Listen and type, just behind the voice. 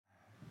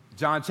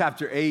John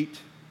chapter 8,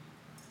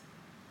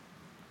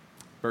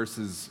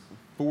 verses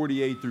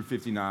 48 through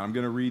 59. I'm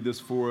going to read this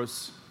for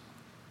us,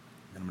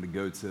 and I'm going to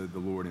go to the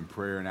Lord in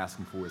prayer and ask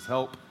him for his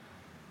help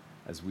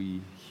as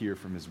we hear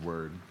from his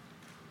word.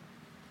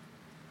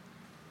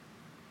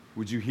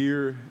 Would you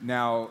hear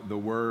now the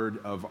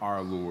word of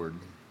our Lord?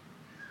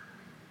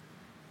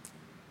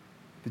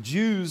 The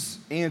Jews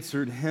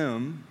answered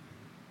him,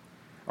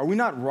 "Are we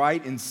not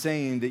right in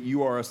saying that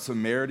you are a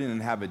Samaritan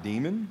and have a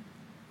demon?"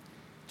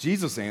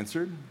 Jesus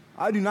answered,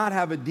 "I do not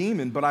have a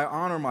demon, but I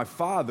honor my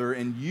Father,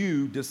 and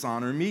you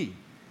dishonor me.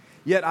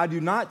 Yet I do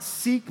not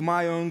seek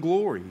my own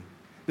glory.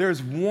 There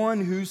is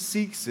one who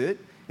seeks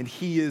it, and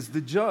he is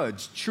the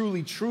judge.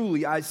 Truly,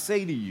 truly, I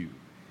say to you,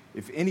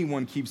 if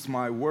anyone keeps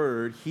my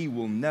word, he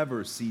will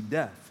never see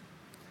death."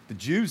 The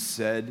Jews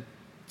said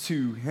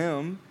to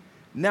him,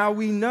 "Now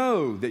we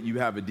know that you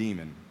have a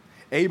demon.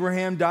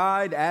 Abraham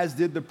died, as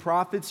did the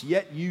prophets,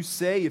 yet you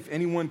say, if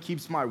anyone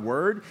keeps my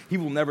word, he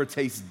will never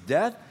taste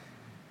death.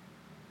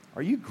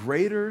 Are you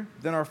greater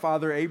than our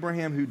father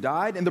Abraham, who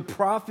died? And the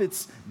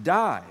prophets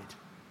died.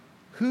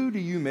 Who do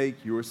you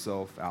make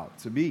yourself out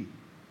to be?"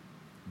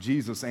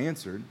 Jesus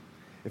answered,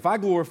 "If I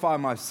glorify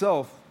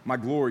myself, my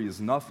glory is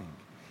nothing.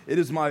 It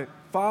is my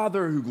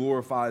Father who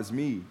glorifies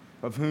me,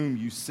 of whom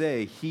you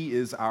say he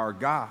is our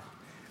God.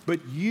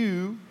 But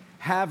you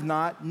have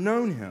not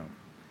known him.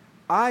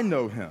 I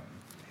know him.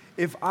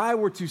 If I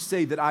were to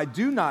say that I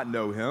do not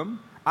know him,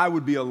 I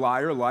would be a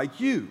liar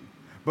like you.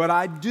 But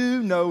I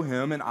do know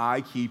him, and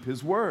I keep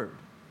his word.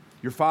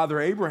 Your father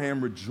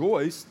Abraham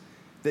rejoiced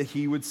that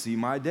he would see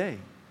my day.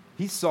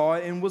 He saw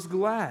it and was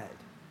glad."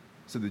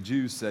 So the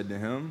Jews said to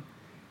him,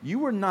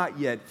 "You are not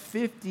yet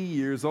 50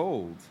 years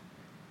old,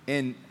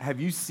 and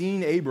have you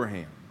seen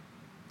Abraham?"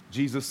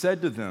 Jesus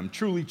said to them,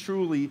 "Truly,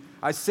 truly,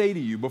 I say to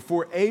you,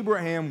 before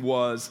Abraham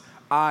was,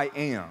 I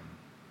am."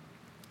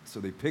 So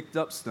they picked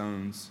up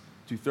stones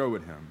to throw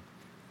at him,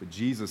 but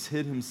Jesus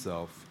hid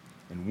himself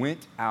and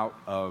went out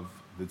of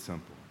the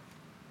temple.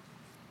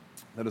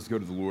 Let us go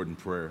to the Lord in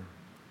prayer.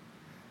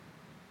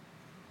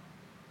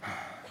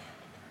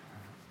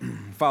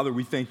 Father,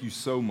 we thank you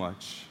so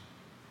much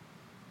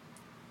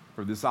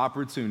for this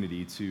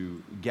opportunity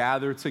to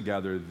gather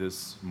together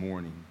this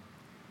morning.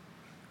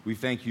 We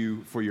thank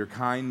you for your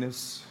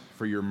kindness,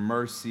 for your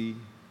mercy,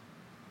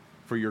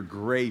 for your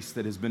grace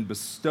that has been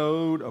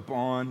bestowed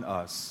upon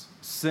us,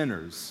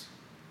 sinners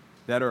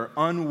that are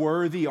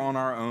unworthy on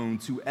our own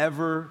to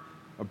ever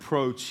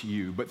approach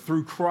you. But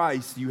through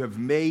Christ, you have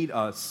made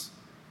us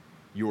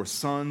your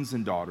sons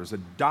and daughters,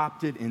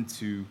 adopted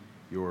into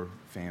your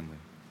family.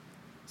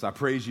 So I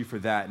praise you for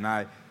that, and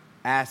I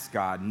ask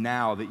God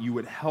now that you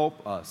would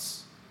help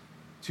us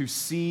to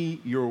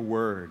see your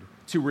word,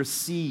 to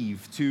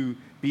receive, to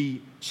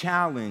be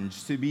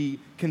challenged, to be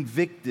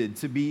convicted,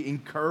 to be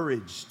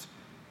encouraged,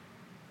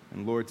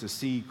 and Lord, to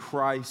see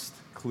Christ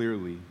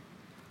clearly.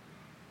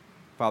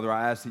 Father,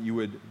 I ask that you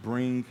would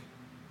bring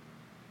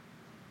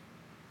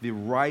the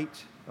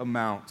right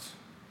amount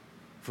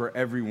for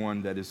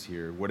everyone that is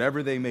here,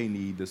 whatever they may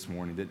need this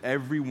morning, that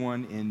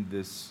everyone in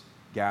this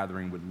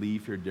gathering would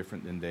leave here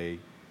different than they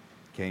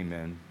came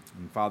in.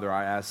 And Father,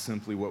 I ask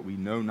simply what we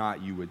know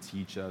not, you would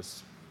teach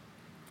us,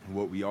 and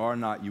what we are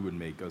not, you would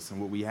make us, and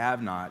what we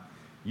have not,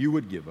 you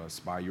would give us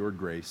by your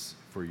grace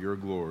for your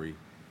glory.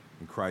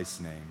 In Christ's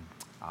name,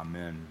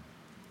 amen.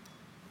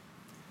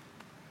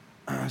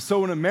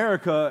 So in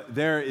America,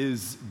 there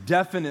is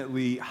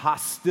definitely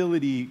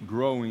hostility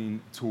growing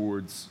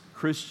towards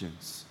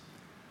Christians.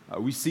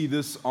 We see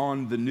this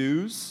on the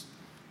news,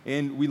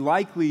 and we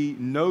likely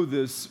know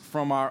this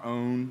from our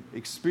own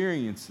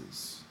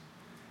experiences.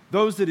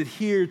 Those that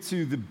adhere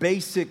to the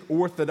basic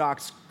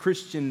Orthodox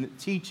Christian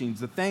teachings,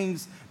 the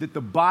things that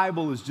the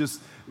Bible is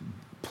just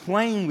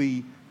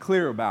plainly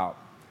clear about,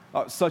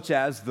 such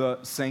as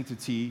the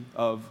sanctity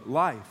of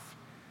life.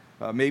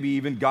 Maybe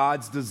even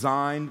God's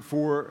design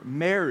for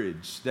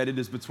marriage, that it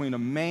is between a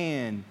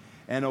man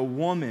and a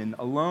woman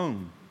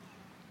alone.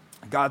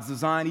 God's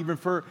design even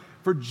for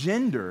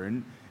gender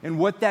and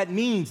what that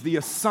means, the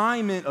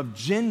assignment of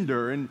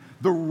gender and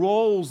the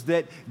roles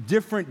that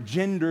different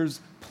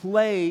genders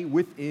play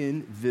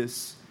within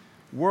this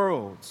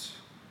world.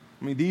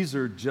 I mean, these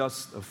are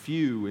just a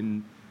few,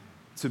 and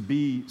to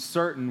be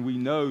certain, we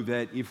know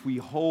that if we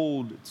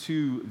hold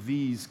to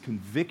these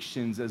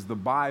convictions as the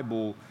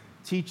Bible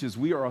teaches,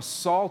 we are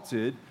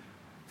assaulted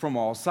from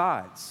all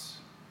sides.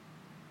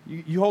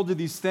 You hold to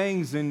these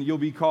things and you'll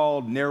be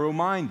called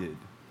narrow-minded.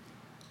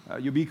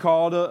 You'll be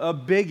called a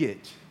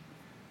bigot.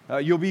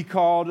 You'll be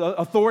called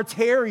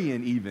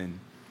authoritarian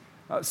even.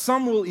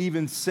 Some will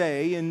even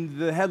say, and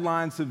the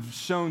headlines have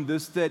shown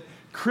this, that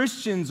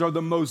Christians are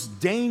the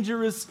most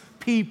dangerous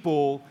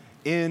people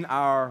in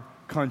our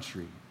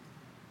country.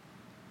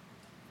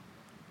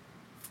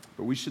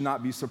 But we should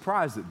not be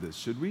surprised at this,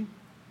 should we?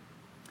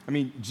 I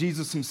mean,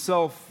 Jesus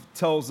himself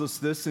tells us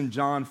this in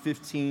John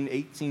 15,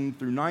 18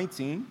 through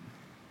 19.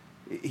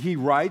 He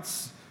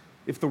writes,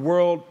 "If the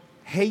world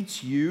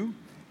hates you,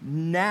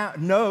 now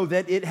know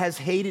that it has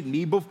hated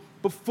me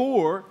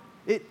before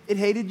it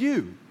hated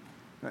you.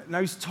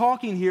 Now, he's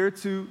talking here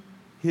to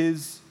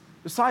his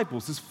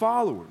disciples, his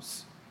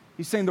followers.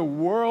 He's saying the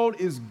world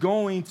is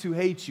going to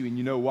hate you. And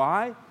you know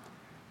why?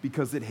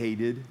 Because it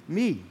hated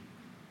me.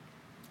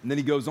 And then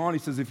he goes on, he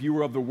says, if you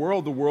were of the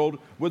world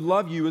would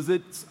love you as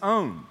its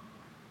own.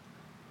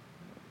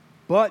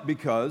 But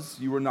because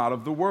you were not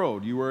of the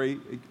world, you were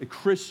a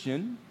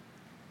Christian,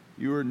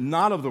 you were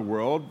not of the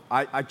world,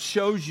 I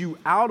chose you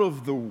out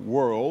of the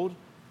world,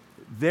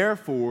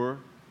 therefore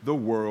the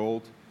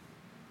world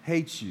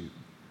hates you.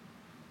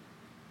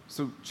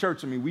 So,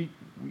 church, we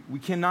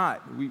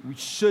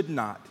should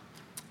not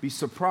be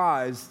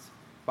surprised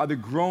by the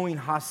growing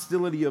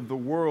hostility of the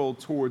world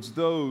towards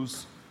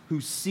those who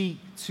seek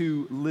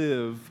to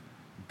live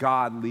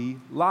godly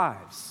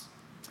lives.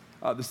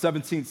 The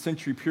 17th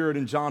century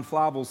Puritan John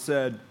Flavel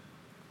said,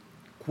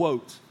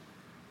 quote,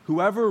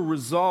 "Whoever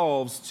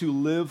resolves to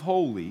live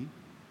holy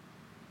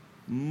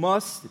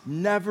must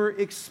never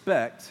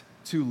expect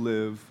to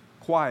live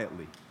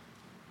quietly."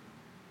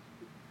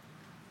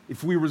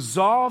 If we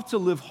resolve to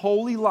live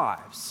holy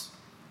lives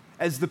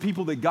as the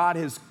people that God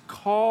has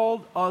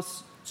called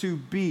us to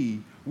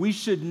be, we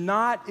should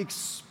not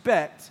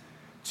expect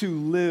to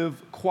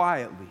live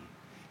quietly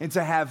and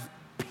to have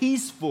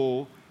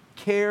peaceful,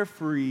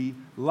 carefree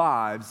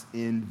lives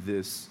in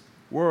this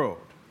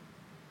world.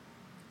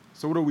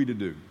 So what are we to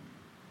do?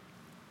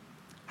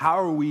 How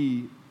are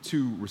we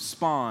to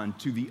respond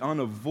to the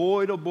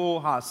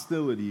unavoidable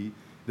hostility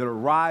that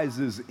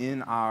arises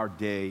in our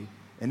day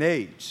and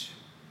age?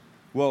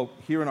 Well,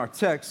 here in our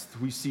text,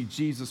 we see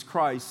Jesus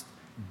Christ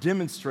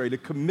demonstrate a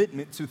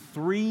commitment to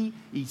three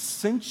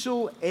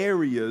essential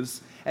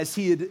areas as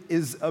he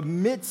is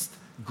amidst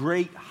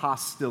great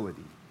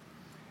hostility.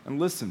 And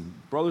listen,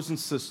 brothers and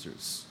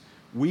sisters,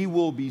 we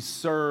will be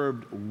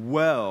served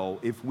well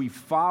if we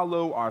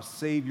follow our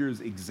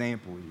Savior's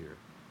example here.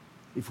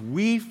 If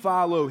we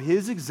follow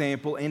his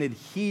example and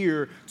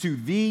adhere to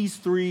these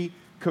three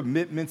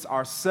commitments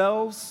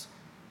ourselves,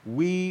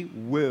 we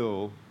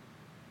will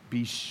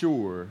be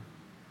sure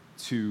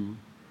to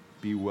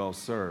be well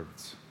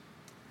served.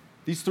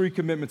 These three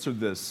commitments are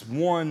this.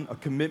 One, a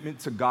commitment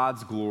to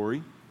God's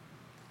glory.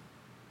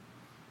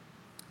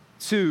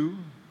 Two,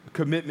 a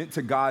commitment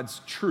to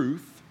God's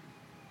truth.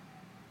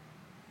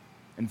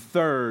 And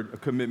third, a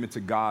commitment to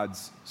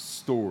God's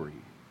story.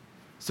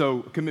 So,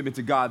 a commitment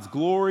to God's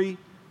glory,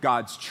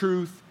 God's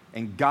truth,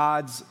 and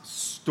God's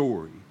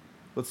story.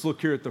 Let's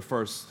look here at the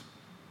first.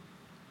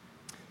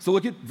 So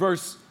look at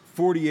verse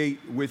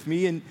 48 with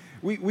me, and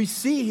we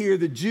see here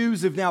the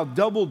Jews have now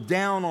doubled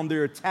down on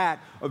their attack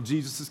of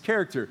Jesus'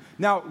 character.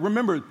 Now,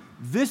 remember,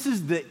 this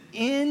is the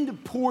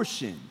end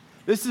portion.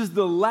 This is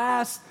the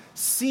last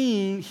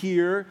scene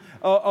here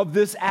of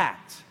this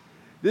act.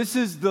 This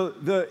is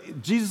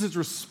Jesus is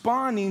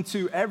responding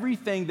to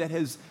everything that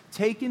has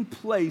taken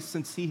place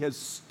since he has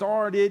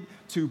started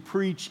to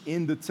preach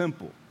in the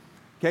temple.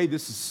 Okay,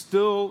 this is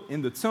still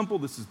in the temple.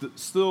 This is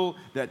still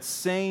that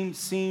same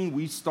scene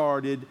we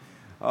started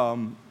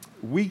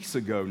weeks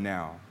ago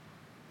now.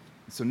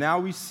 So now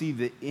we see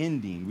the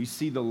ending. We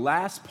see the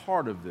last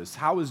part of this.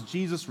 How is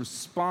Jesus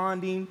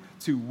responding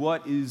to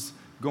what is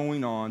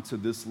going on to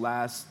this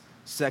last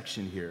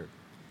section here?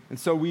 And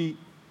so we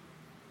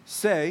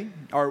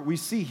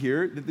see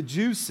here that the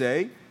Jews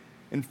say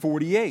in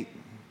 48.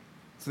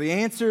 So they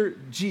answer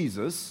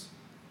Jesus,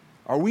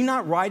 "Are we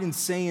not right in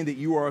saying that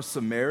you are a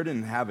Samaritan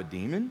and have a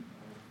demon?"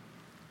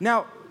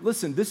 Now,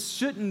 listen, this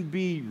shouldn't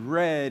be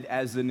read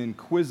as an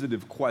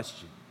inquisitive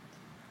question.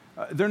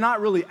 They're not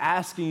really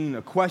asking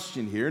a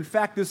question here. In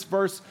fact, this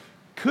verse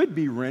could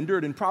be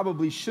rendered and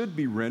probably should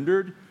be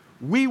rendered,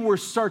 "We were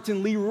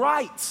certainly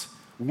right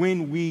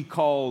when we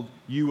called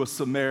you a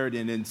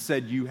Samaritan and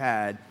said you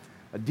had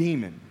a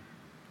demon."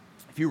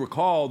 If you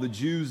recall, the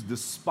Jews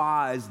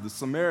despised the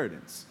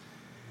Samaritans.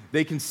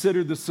 They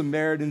considered the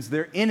Samaritans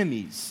their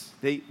enemies.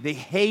 They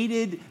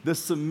hated the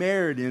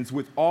Samaritans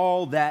with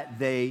all that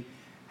they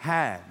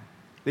had.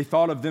 They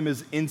thought of them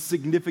as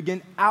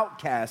insignificant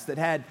outcasts that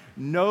had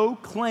no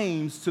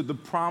claims to the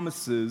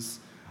promises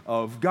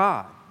of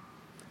God.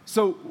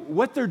 So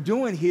what they're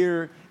doing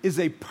here is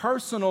a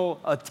personal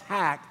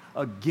attack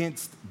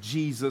against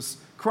Jesus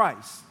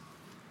Christ.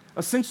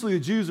 Essentially, the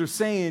Jews are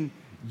saying,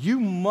 you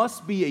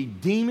must be a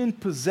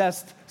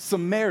demon-possessed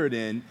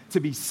Samaritan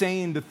to be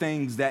saying the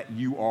things that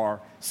you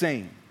are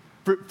saying.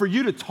 For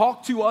you to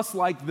talk to us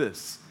like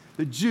this,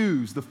 the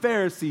Jews, the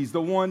Pharisees,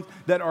 the ones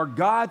that are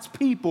God's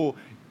people,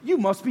 you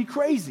must be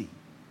crazy.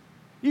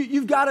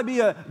 You've got to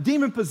be a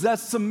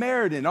demon-possessed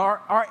Samaritan,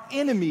 our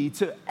enemy,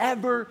 to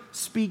ever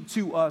speak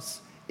to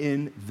us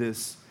in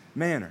this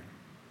manner.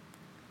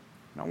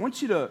 Now, I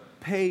want you to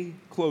pay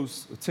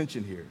close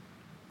attention here.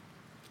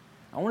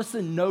 I want us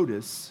to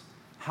notice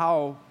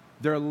how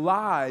their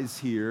lies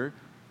here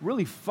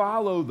really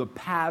follow the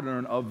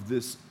pattern of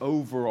this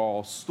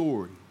overall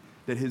story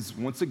that has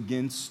once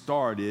again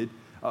started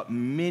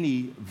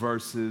many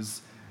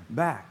verses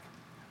back.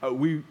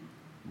 We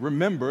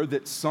remember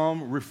that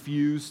some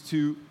refuse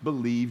to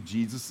believe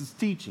Jesus'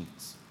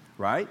 teachings,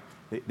 right?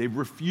 They've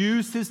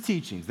refused his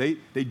teachings.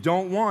 They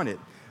don't want it.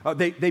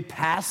 They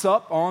pass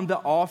up on the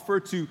offer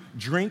to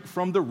drink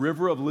from the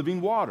river of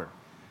living water.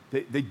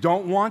 They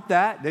don't want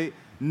that.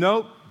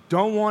 Nope,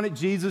 don't want it,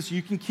 Jesus.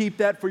 You can keep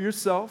that for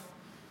yourself.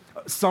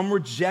 Some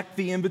reject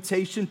the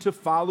invitation to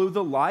follow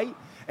the light.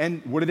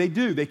 And what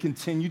do? They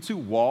continue to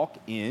walk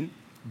in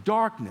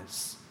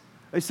darkness.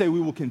 They say,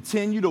 we will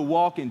continue to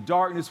walk in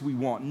darkness. We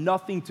want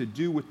nothing to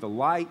do with the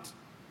light.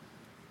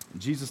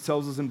 And Jesus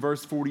tells us in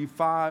verse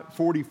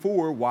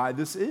 44 why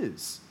this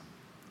is.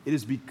 It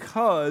is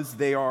because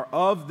they are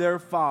of their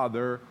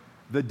father,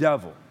 the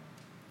devil.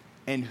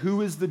 And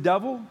who is the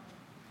devil?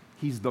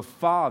 He's the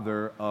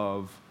father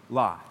of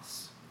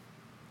lies.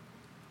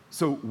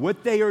 So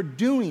what they are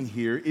doing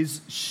here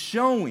is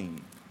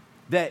showing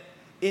that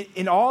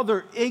in all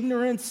their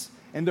ignorance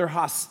and their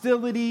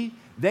hostility,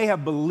 they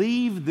have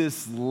believed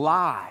this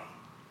lie.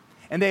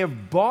 And they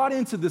have bought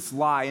into this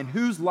lie. And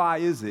whose lie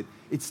is it?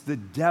 It's the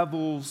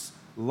devil's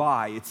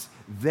lie. It's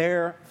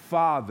their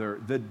father,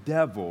 the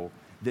devil,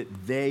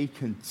 that they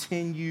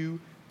continue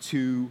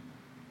to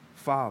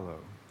follow.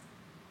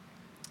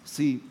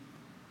 See,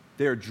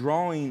 they're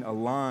drawing a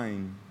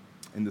line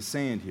in the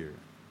sand here.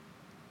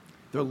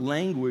 Their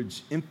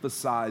language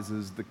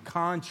emphasizes the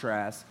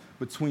contrast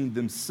between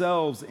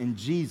themselves and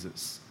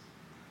Jesus.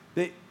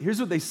 Here's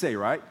what they say,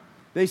 right?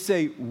 They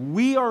say,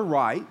 we are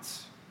right,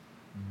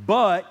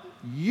 but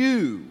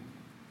you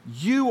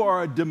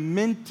are a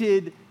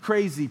demented,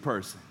 crazy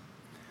person.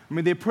 I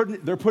mean,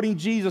 they're putting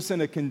Jesus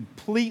in a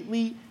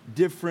completely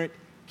different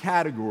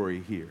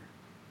category here.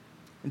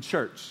 In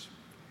church,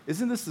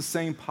 isn't this the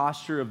same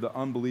posture of the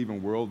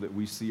unbelieving world that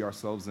we see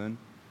ourselves in?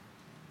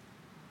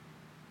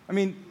 I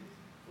mean,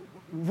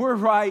 we're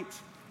right,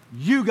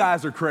 you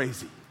guys are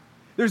crazy.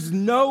 There's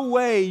no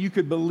way you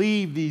could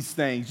believe these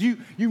things. You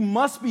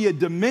must be a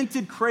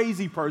demented,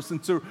 crazy person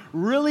to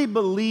really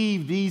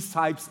believe these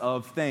types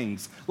of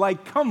things.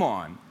 Like, come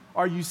on,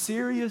 are you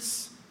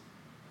serious?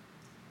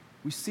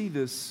 We see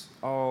this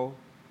all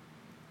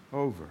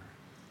over.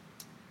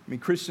 I mean,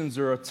 Christians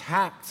are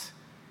attacked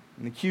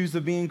and accused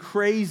of being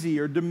crazy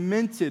or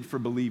demented for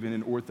believing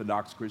in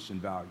orthodox Christian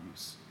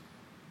values.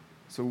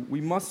 So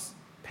we must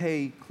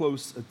pay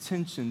close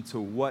attention to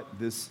what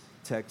this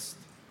text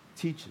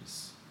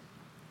teaches.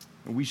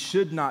 And we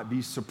should not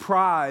be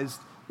surprised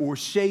or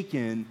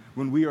shaken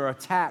when we are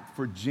attacked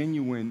for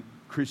genuine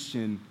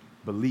Christian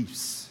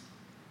beliefs.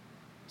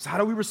 So how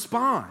do we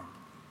respond?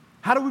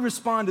 How do we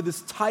respond to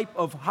this type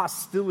of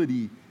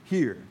hostility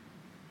here?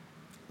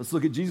 Let's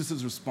look at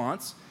Jesus'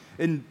 response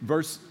in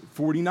verse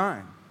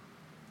 49.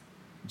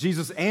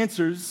 Jesus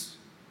answers,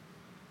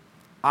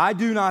 I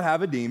do not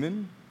have a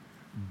demon,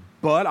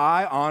 but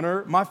I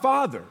honor my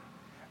Father,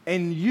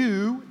 and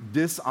you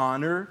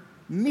dishonor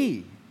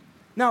me.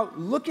 Now,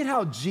 look at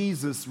how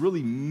Jesus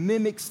really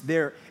mimics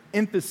their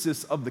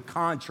emphasis of the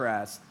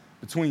contrast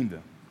between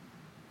them.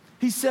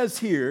 He says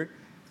here,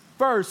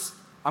 first,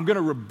 I'm going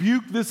to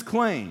rebuke this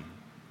claim.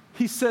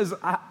 He says,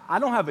 I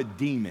don't have a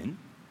demon.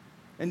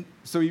 And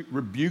so he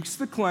rebukes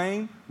the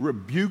claim,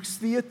 rebukes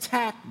the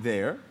attack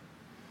there.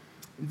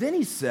 Then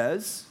he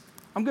says,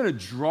 I'm going to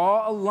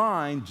draw a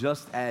line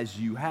just as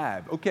you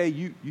have. Okay,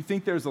 you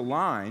think there's a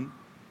line.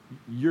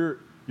 You're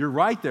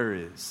right, there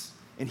is.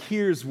 And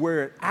here's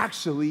where it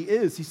actually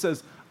is. He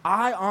says,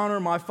 I honor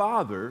my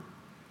Father.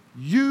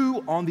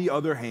 You, on the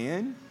other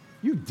hand,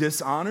 you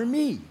dishonor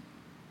me.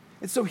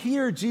 And so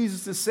here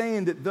Jesus is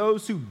saying that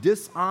those who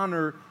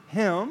dishonor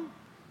him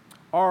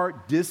are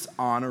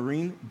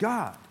dishonoring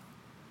God.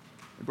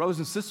 And brothers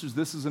and sisters,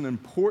 this is an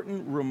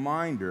important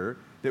reminder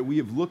that we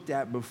have looked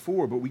at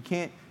before, but we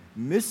can't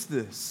miss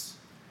this.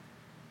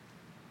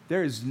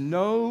 There is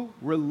no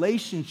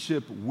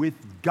relationship with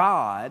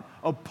God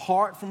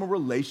apart from a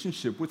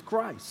relationship with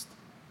Christ.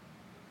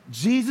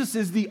 Jesus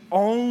is the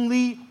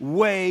only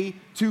way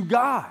to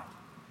God.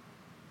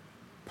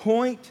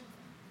 Point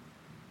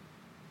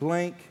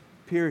blank,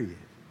 period.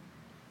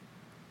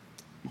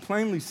 He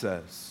plainly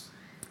says,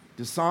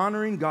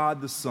 dishonoring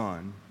God the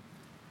Son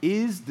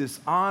is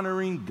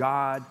dishonoring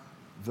God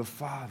the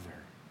Father.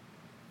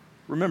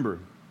 Remember,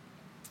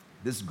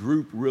 this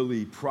group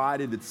really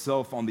prided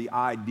itself on the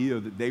idea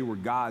that they were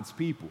God's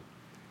people.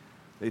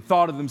 They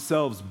thought of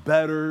themselves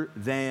better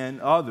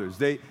than others.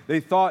 They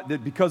thought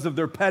that because of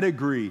their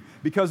pedigree,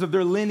 because of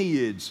their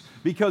lineage,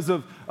 because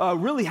of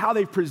really how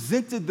they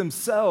presented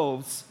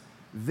themselves,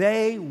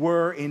 they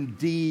were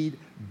indeed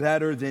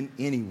better than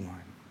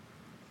anyone.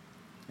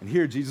 And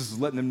here Jesus is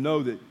letting them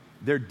know that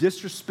their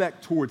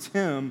disrespect towards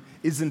him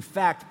is in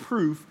fact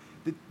proof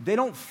that they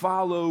don't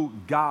follow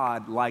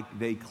God like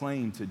they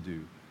claim to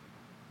do.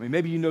 I mean,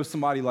 maybe you know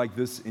somebody like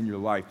this in your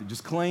life that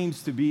just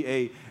claims to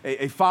be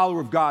a follower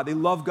of God. They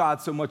love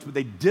God so much, but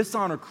they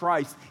dishonor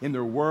Christ in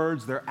their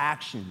words, their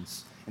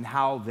actions, and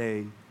how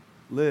they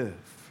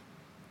live.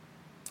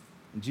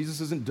 And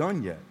Jesus isn't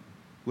done yet.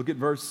 Look at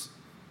verse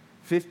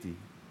 50.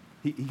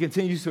 He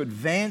continues to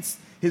advance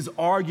his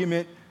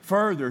argument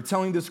further,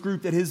 telling this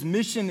group that his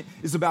mission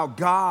is about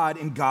God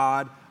and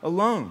God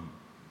alone.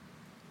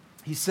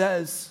 He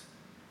says,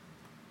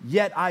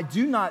 "Yet I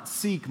do not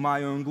seek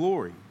my own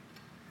glory.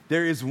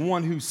 There is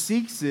one who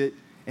seeks it,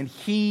 and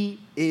he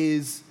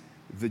is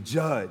the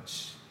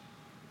judge.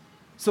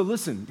 So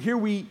listen, here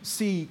we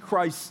see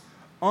Christ's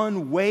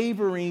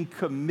unwavering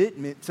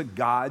commitment to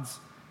God's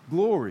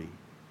glory.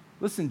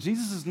 Listen,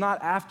 Jesus is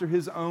not after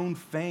his own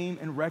fame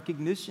and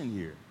recognition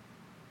here.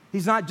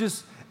 He's not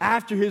just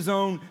after his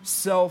own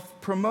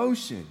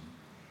self-promotion.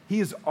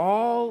 He is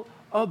all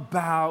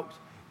about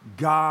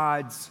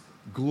God's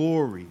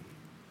glory.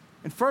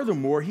 And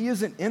furthermore, he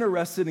isn't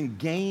interested in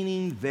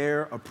gaining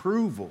their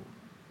approval.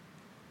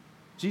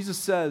 Jesus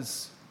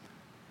says,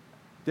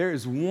 there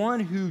is one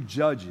who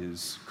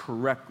judges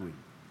correctly.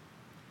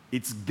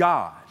 It's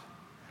God.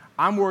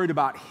 I'm worried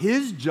about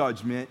his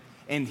judgment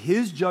and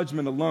his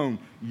judgment alone.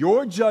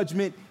 Your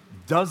judgment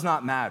does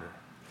not matter.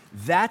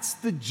 That's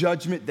the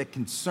judgment that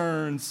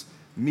concerns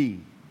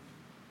me.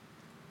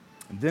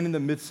 And then in the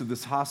midst of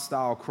this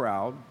hostile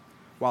crowd,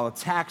 while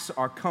attacks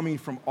are coming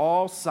from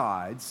all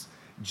sides,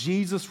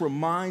 Jesus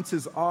reminds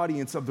his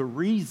audience of the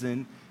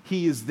reason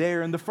he is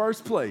there in the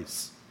first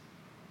place,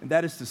 and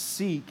that is to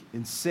seek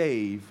and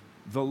save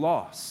the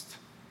lost.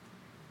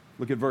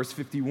 Look at verse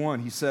 51.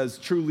 He says,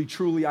 "Truly,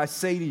 truly, I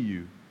say to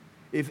you,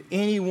 if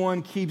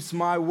anyone keeps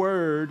my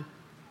word,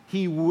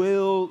 he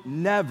will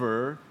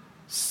never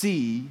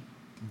see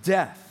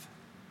death."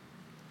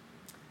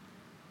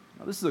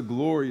 Now, this is a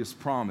glorious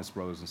promise,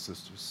 brothers and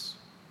sisters.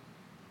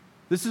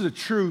 This is a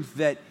truth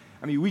that,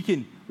 we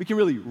can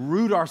really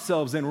root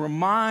ourselves in,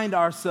 remind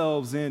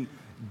ourselves in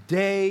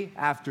day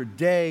after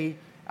day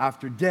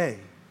after day.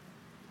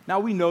 Now,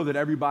 we know that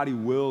everybody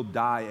will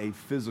die a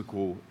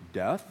physical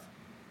death.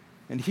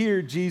 And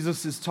here,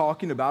 Jesus is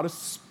talking about a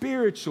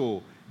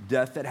spiritual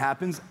death that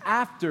happens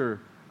after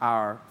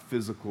our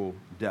physical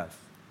death.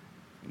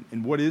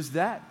 And what is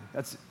that?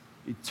 That's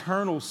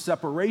eternal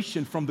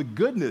separation from the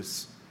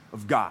goodness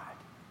of God,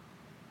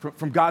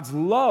 from God's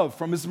love,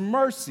 from his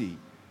mercy.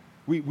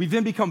 We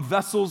then become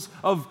vessels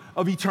of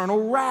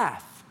eternal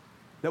wrath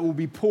that will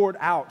be poured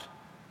out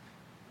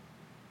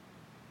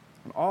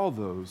on all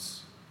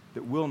those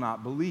that will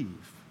not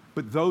believe.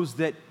 But those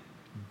that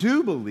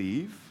do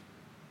believe,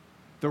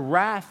 the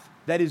wrath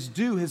that is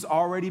due has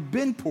already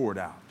been poured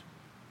out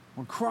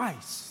on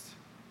Christ.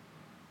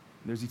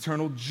 There's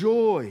eternal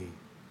joy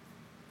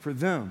for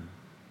them.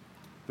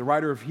 The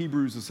writer of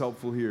Hebrews is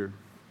helpful here.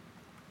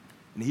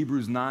 In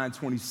Hebrews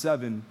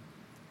 9:27,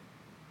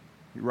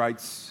 he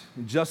writes,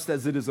 "Just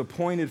as it is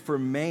appointed for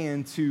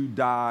man to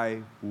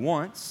die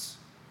once,"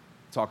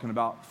 talking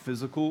about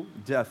physical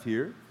death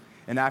here,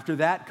 "and after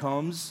that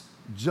comes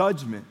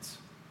judgment."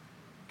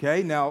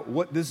 Okay, now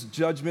what this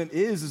judgment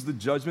is the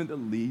judgment that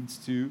leads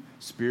to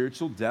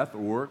spiritual death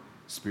or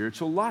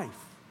spiritual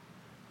life.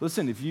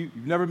 Listen, if you've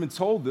never been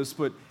told this,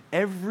 but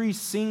every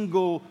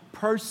single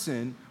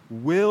person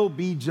will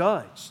be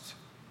judged.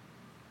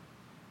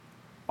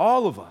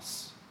 All of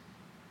us.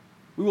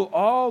 We will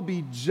all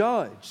be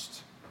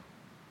judged.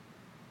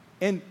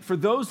 And for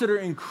those that are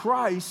in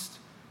Christ,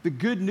 the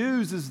good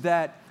news is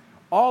that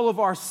all of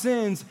our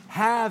sins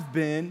have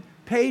been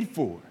paid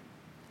for.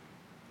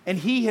 And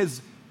he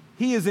has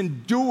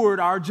endured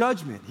our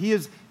judgment. He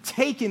has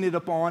taken it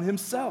upon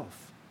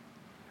himself.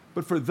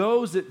 But for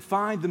those that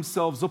find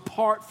themselves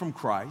apart from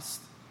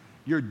Christ,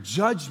 your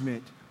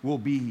judgment will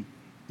be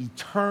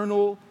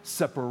eternal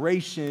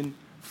separation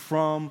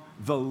from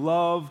the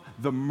love,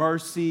 the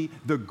mercy,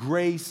 the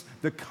grace,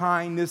 the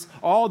kindness,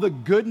 all the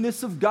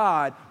goodness of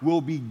God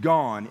will be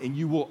gone, and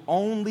you will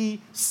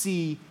only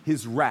see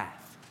his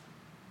wrath.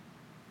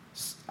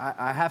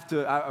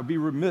 I'd be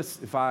remiss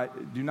if I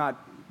do not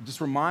just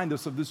remind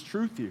us of this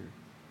truth here.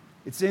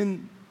 It's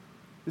in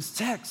this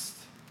text.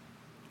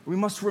 We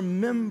must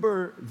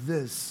remember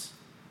this.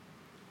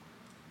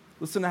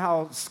 Listen to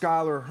how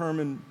Schuyler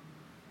Herman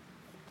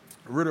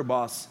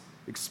Ritterboss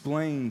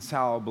explains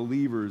how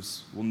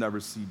believers will never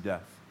see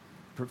death.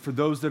 For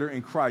those that are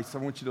in Christ, I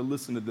want you to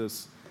listen to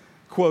this.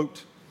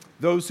 Quote,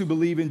 "Those who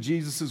believe in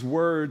Jesus'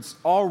 words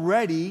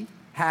already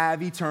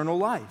have eternal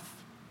life.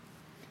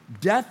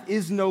 Death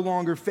is no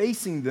longer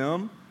facing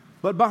them,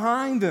 but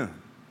behind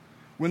them.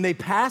 When they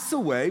pass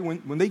away,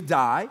 when they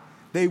die,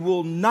 they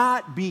will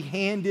not be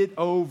handed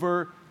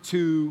over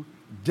to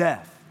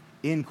death."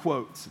 End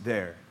quotes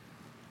there.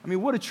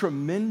 What a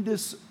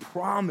tremendous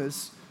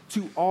promise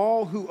to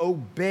all who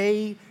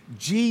obey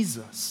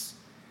Jesus,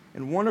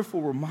 and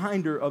wonderful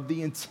reminder of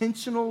the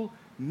intentional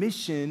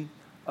mission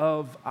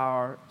of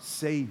our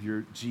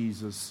Savior,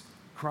 Jesus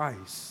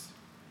Christ.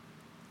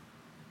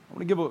 I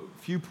want to give a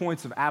few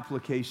points of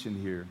application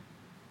here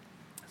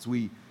as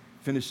we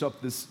finish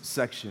up this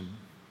section.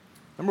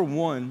 Number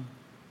one,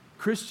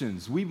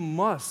 Christians, we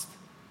must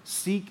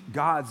seek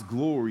God's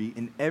glory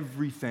in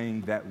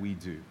everything that we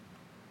do.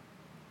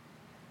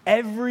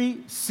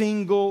 Every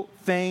single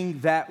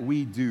thing that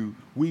we do,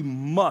 we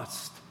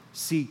must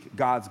seek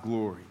God's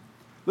glory.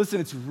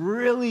 Listen, it's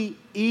really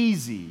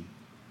easy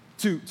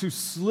to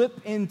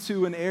slip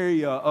into an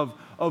area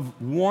of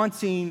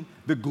wanting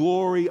the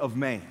glory of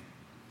man,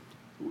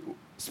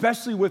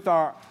 especially with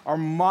our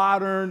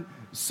modern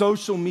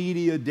social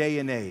media day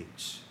and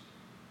age.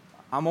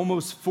 I'm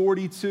almost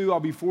 42. I'll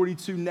be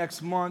 42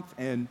 next month.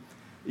 And,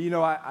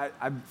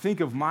 I think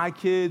of my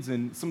kids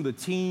and some of the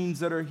teens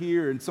that are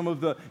here and some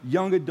of the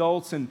young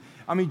adults. And,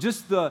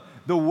 just the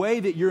way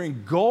that you're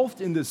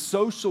engulfed in this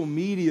social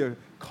media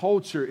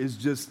culture is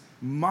just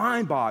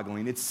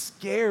mind-boggling. It's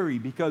scary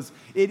because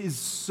it is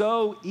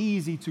so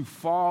easy to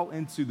fall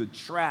into the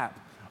trap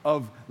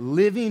of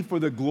living for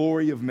the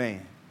glory of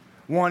man,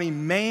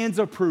 wanting man's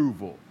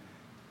approval.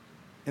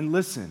 And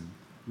listen,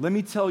 let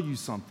me tell you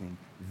something.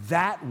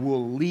 That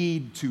will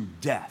lead to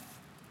death.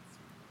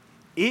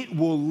 It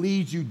will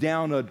lead you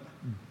down a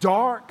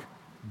dark,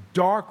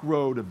 dark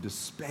road of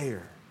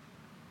despair.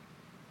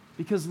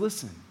 Because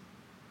listen,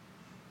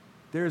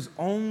 there's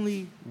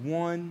only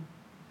one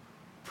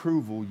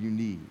approval you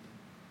need.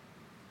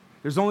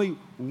 There's only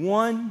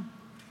one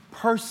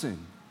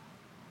person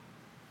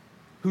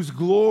whose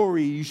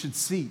glory you should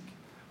seek,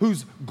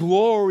 whose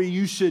glory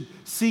you should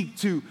seek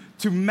to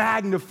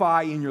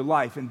magnify in your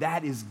life, and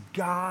that is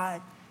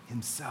God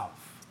Himself.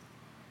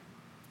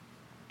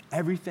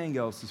 Everything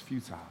else is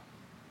futile.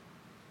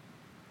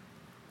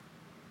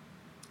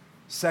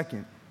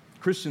 Second,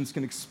 Christians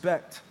can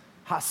expect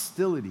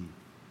hostility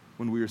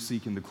when we are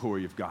seeking the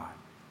glory of God.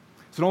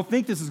 So don't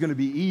think this is going to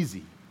be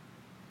easy.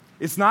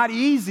 It's not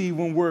easy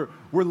when we're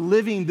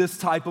living this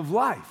type of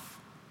life.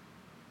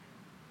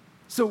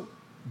 So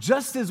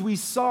just as we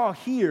saw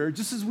here,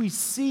 just as we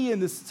see in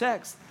this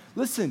text,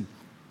 listen,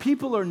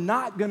 people are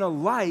not going to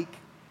like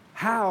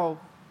how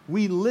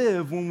we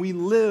live when we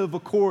live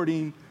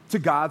according to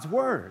God's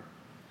word.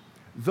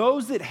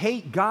 Those that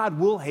hate God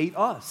will hate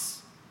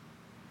us.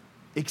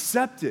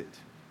 Accept it.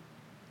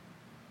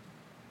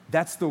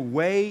 That's the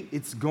way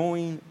it's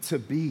going to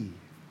be.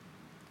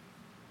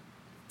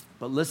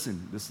 But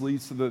listen, this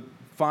leads to the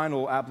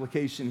final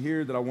application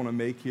here that I want to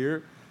make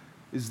here,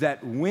 is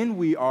that when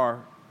we are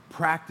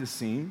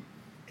practicing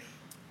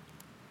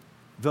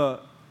the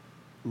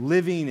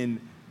living and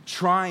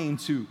trying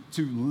to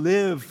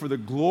live for the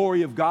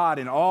glory of God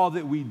in all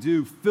that we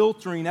do,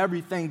 filtering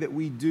everything that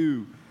we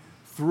do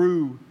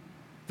through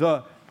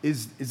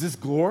is this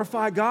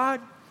glorify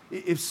God?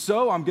 If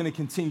so, I'm going to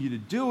continue to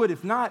do it.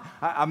 If not,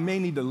 I may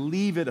need to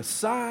leave it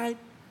aside.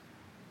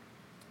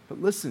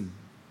 But listen,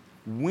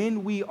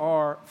 when we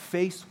are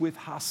faced with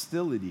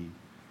hostility,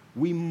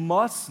 we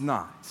must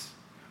not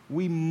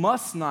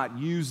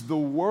use the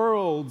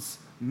world's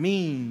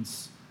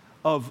means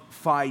of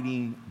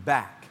fighting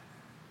back.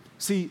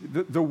 See,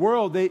 the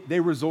world, they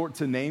resort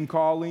to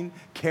name-calling,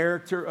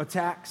 character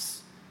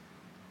attacks.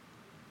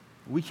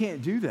 We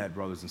can't do that,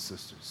 brothers and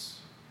sisters.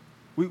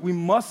 We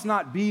must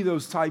not be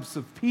those types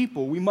of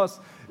people. We must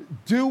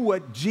do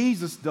what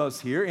Jesus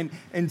does here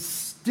and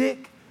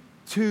stick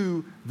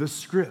to the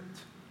script.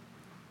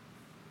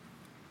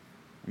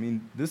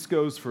 This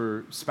goes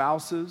for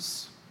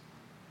spouses,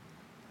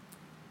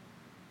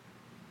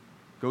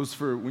 goes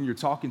for when you're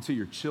talking to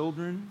your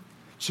children,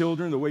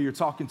 the way you're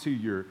talking to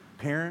your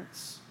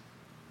parents,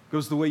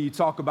 goes the way you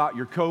talk about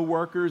your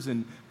coworkers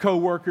and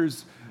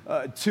coworkers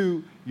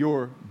to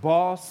your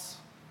boss.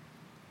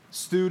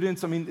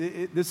 Students,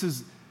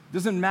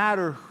 doesn't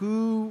matter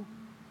who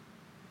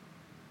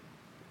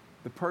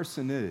the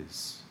person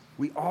is.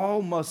 We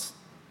all must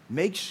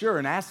make sure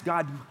and ask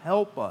God to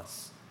help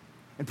us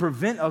and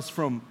prevent us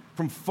from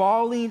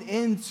falling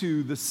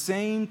into the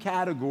same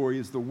category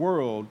as the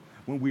world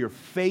when we are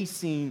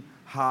facing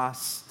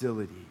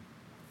hostility.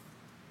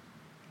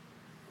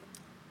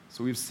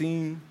 So we've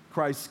seen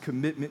Christ's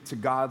commitment to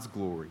God's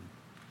glory.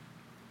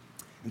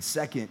 And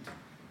second,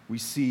 we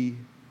see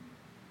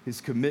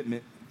His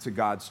commitment to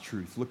God's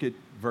truth. Look at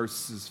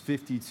verses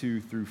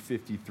 52 through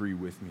 53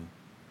 with me.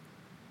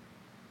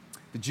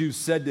 The Jews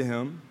said to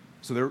him,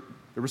 so they're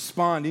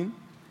responding,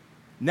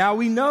 "Now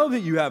we know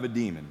that you have a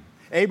demon.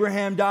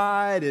 Abraham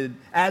died, and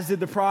as did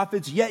the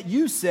prophets, yet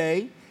you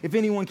say, if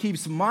anyone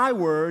keeps my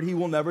word, he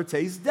will never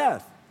taste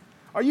death.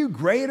 Are you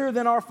greater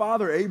than our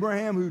father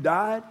Abraham, who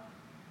died?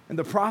 And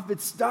the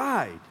prophets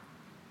died.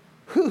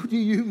 Who do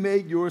you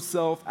make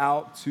yourself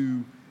out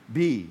to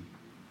be?"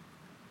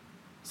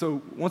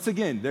 So once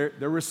again,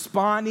 they're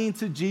responding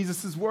to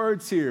Jesus'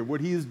 words here,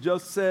 what He has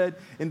just said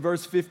in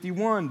verse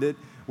 51,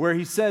 where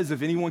He says,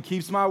 if anyone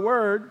keeps my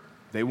word,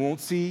 they won't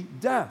see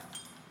death.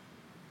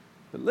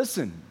 But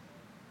listen,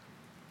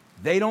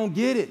 they don't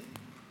get it.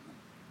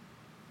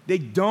 They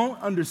don't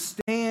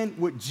understand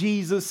what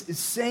Jesus is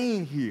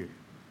saying here.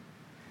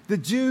 The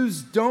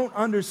Jews don't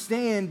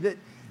understand that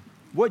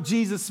what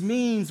Jesus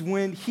means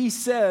when He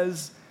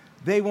says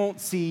they won't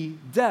see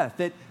death,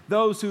 that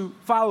those who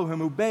follow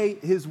Him, obey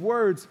His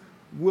words,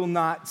 will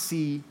not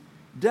see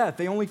death.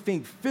 They only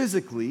think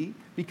physically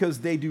because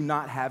they do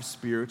not have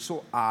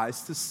spiritual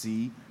eyes to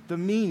see the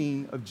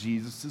meaning of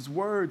Jesus'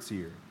 words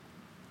here.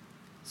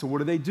 So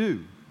what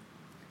do?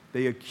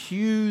 They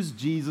accuse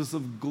Jesus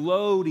of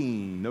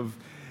gloating, of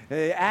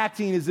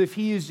acting as if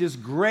He is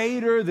just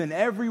greater than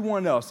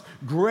everyone else,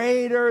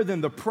 greater than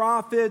the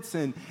prophets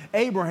and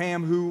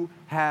Abraham who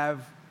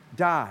have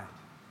died.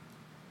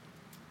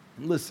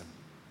 And listen,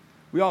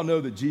 we all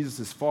know that Jesus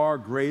is far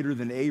greater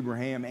than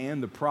Abraham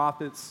and the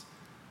prophets.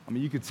 I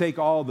mean, you could take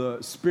all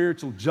the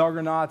spiritual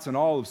juggernauts and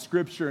all of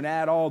Scripture and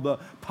add all the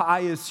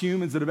pious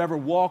humans that have ever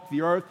walked the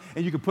earth,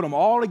 and you could put them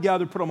all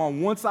together, put them on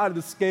one side of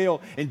the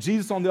scale, and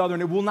Jesus on the other,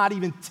 and it will not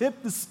even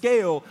tip the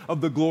scale of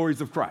the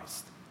glories of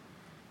Christ.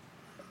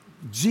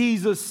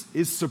 Jesus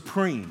is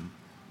supreme.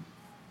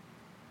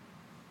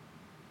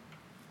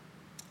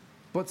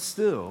 But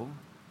still,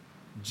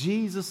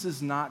 Jesus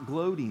is not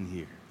gloating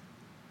here.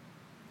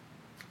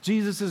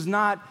 Jesus is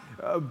not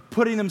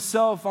putting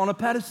himself on a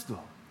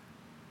pedestal.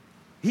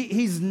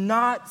 He's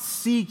not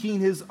seeking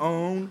his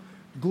own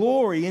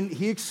glory, and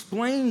he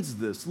explains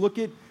this. Look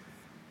at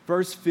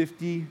verse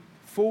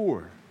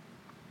 54.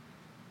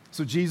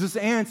 So Jesus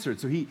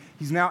answered. So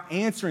he's now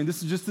answering.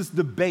 This is just this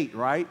debate,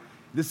 right?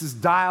 This is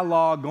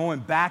dialogue going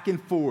back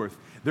and forth.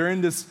 They're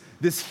in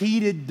this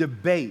heated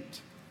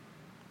debate.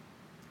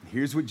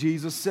 Here's what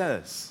Jesus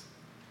says.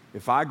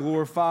 If I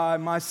glorify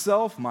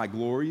myself, my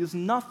glory is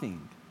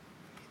nothing.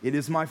 It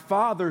is my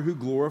Father who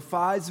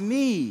glorifies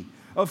me,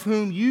 of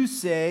whom you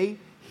say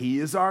he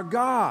is our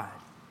God.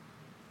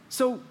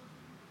 So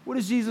what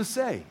does Jesus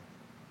say?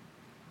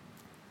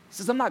 He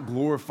says, I'm not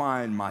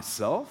glorifying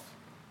myself.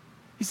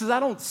 He says,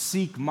 I don't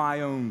seek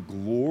my own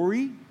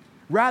glory.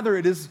 Rather,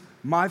 it is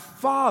my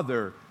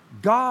Father,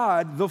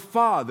 God the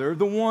Father,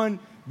 the one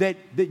that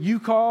you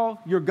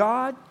call your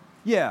God.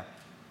 Yeah,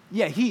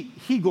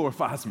 he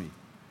glorifies me.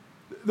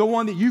 The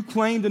one that you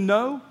claim to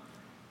know,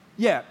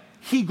 yeah,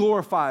 he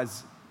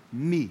glorifies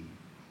me.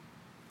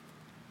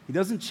 He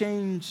doesn't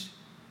change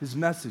his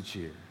message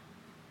here.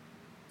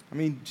 I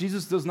mean,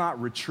 Jesus does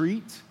not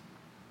retreat.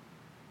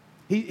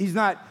 He's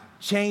not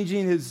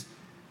changing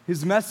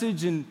his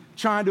message and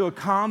trying to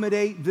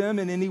accommodate them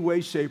in any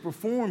way, shape, or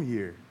form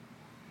here.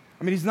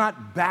 I mean, he's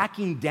not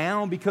backing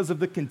down because of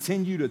the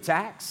continued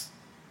attacks.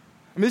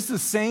 I mean, it's the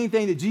same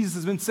thing that Jesus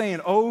has been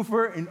saying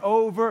over and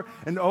over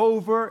and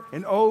over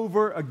and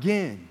over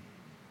again.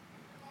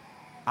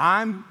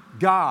 I am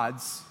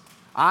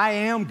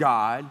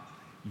God.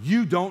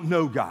 You don't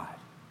know God.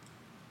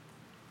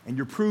 And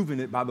you're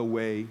proving it by the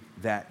way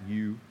that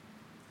you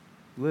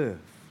live.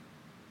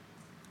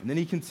 And then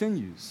he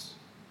continues.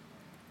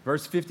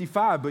 Verse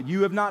 55, but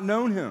you have not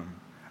known him.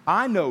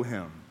 I know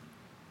him.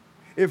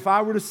 If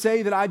I were to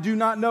say that I do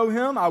not know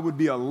him, I would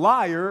be a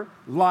liar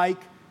like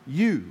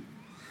you.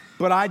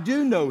 But I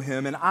do know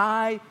him, and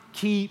I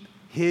keep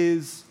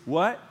his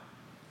what?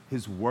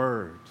 His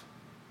word.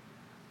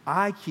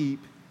 I keep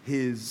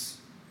his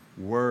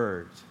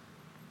word.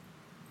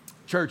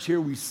 Church, here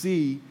we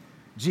see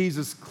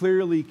Jesus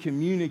clearly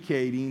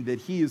communicating that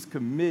he is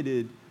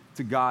committed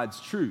to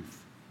God's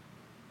truth.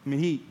 I mean,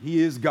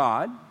 he is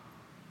God,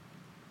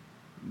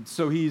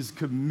 so he's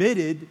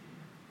committed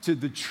to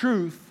the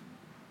truth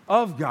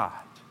of God.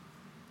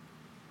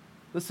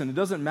 Listen, it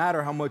doesn't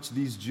matter how much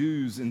these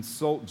Jews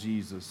insult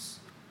Jesus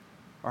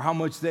or how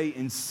much they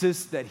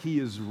insist that he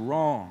is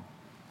wrong.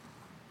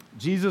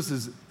 Jesus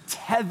is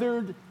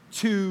tethered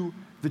to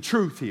the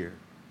truth here.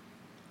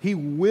 He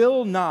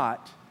will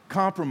not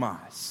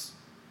compromise.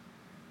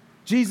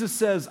 Jesus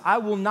says, I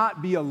will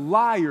not be a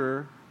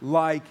liar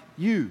like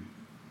you.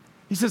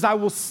 He says, I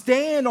will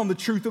stand on the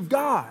truth of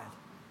God.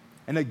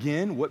 And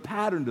again, what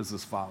pattern does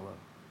this follow?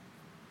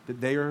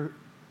 That they are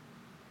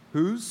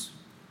whose?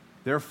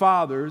 Their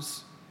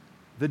father's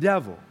the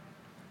devil,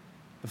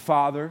 the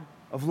father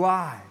of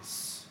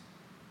lies.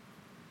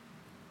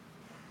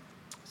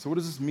 So what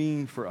does this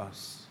mean for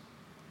us?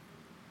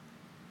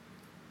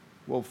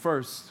 Well,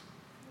 first,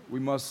 we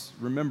must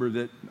remember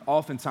that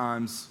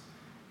oftentimes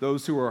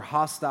those who are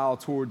hostile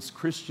towards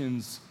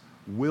Christians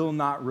will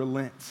not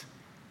relent.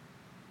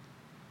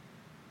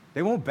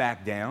 They won't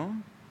back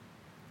down.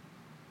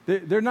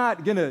 They're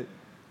not going to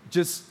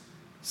just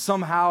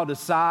somehow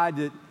decide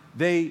that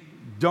they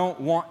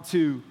don't want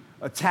to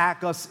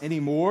attack us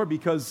anymore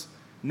because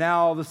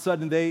now all of a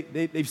sudden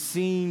they've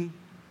seen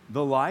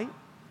the light.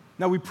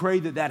 Now, we pray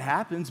that that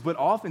happens, but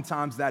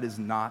oftentimes that is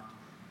not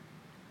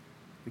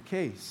the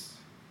case.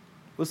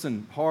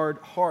 Listen, hard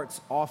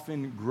hearts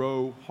often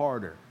grow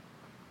harder.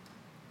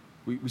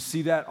 We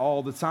see that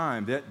all the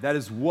time. That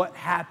is what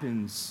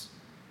happens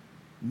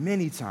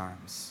many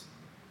times.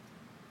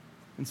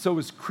 And so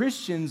as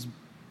Christians,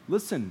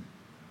 listen,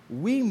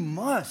 we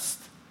must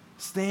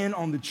stand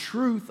on the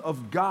truth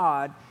of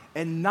God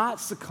and not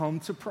succumb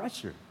to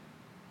pressure.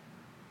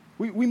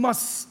 We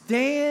must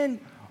stand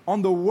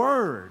on the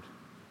Word.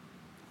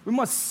 We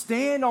must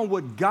stand on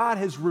what God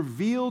has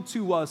revealed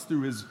to us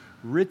through His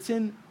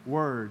written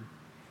Word.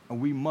 And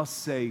we must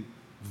say,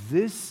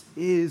 this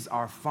is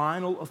our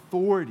final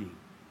authority.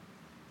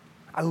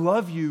 I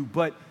love you,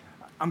 but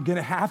I'm going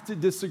to have to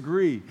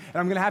disagree. And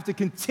I'm going to have to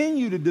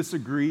continue to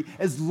disagree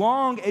as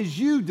long as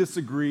you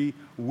disagree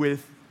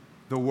with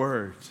the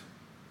Word.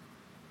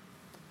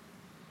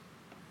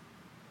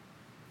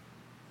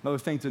 Another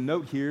thing to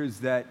note here is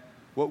that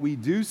what we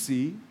do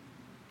see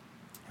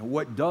and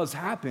what does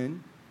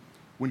happen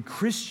when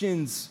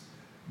Christians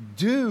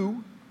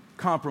do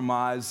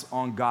compromise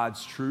on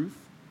God's truth,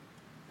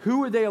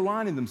 who are they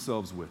aligning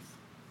themselves with?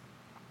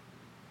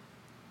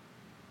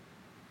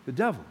 The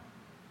devil.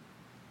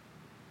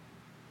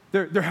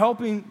 They're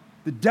helping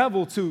the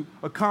devil to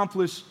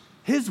accomplish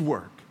his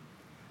work.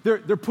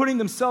 They're putting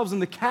themselves in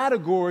the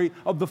category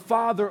of the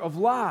father of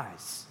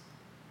lies.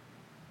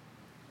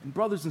 And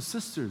brothers and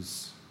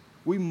sisters,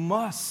 we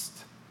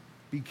must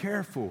be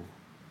careful.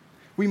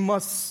 We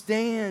must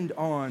stand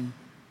on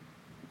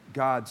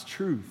God's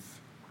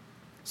truth.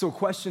 So a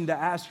question to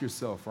ask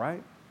yourself,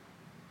 right?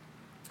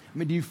 I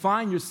mean, do you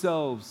find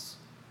yourselves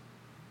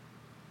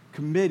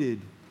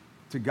committed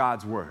to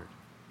God's word?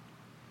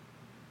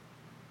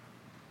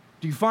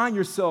 Do you find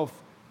yourself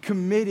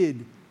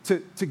committed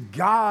to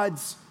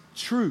God's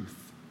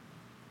truth?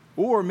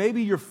 Or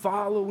maybe you're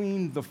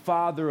following the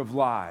father of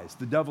lies,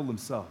 the devil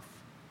himself.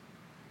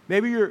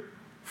 Maybe you're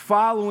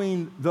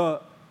following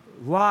the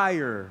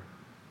liar,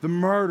 the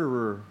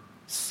murderer,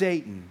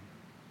 Satan.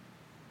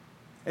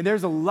 And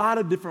there's a lot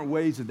of different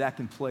ways that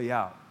can play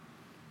out.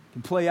 It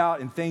can play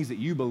out in things that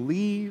you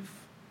believe,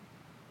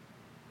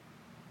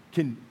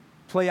 can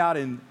play out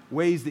in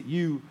ways that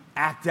you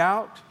act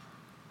out.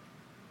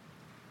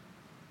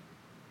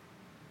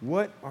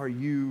 What are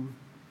you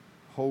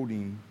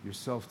holding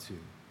yourself to?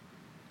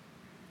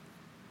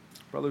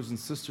 Brothers and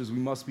sisters, we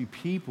must be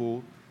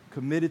people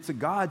committed to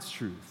God's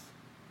truth,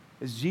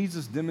 as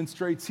Jesus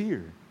demonstrates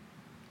here.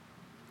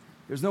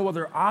 There's no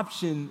other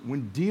option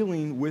when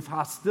dealing with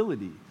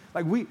hostility.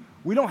 Like we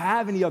don't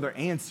have any other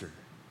answer.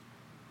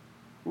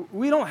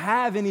 We don't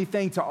have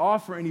anything to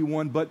offer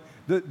anyone but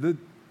the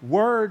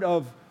word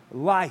of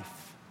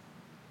life.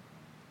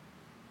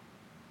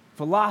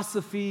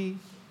 Philosophy,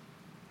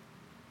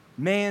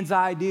 man's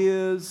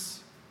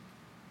ideas,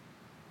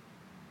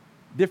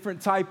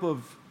 different type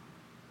of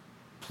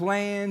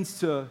plans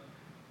to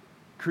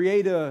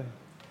create a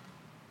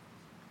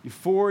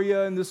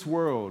euphoria in this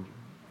world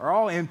are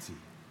all empty.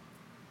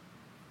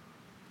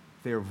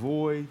 They are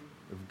void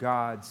of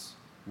God's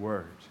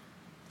word.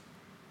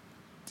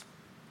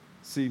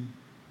 See,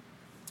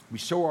 we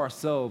show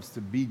ourselves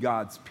to be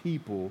God's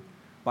people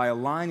by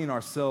aligning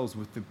ourselves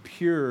with the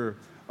pure,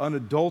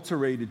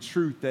 unadulterated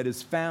truth that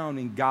is found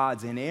in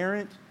God's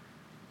inerrant,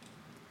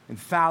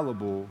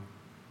 infallible,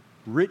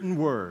 written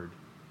word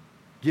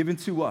given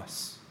to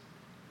us.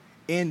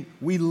 And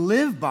we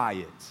live by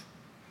it,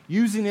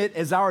 using it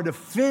as our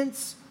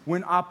defense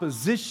when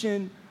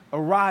opposition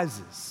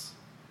arises.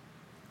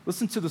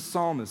 Listen to the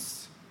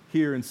psalmist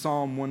here in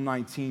Psalm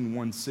 119,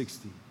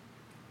 160. It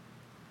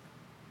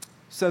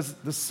says,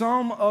 "The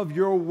sum of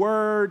your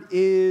word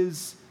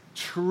is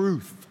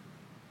truth."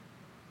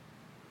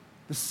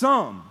 The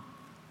sum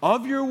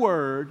of your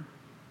word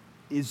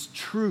is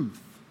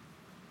truth.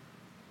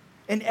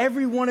 And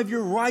every one of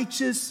your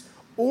righteous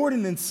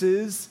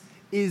ordinances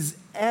is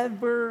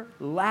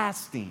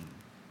everlasting.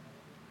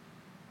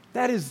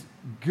 That is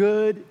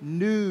good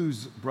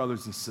news,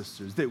 brothers and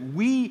sisters, that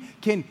we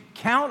can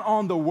count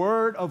on the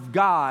word of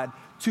God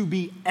to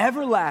be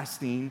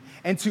everlasting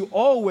and to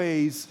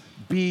always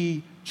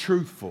be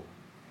truthful.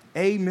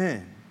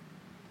 Amen.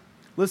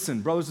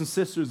 Listen, brothers and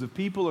sisters, if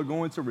people are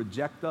going to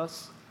reject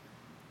us,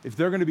 if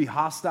they're going to be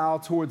hostile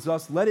towards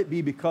us, let it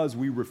be because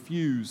we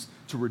refuse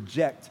to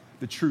reject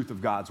the truth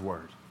of God's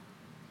word.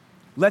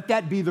 Let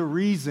that be the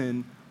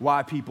reason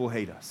why people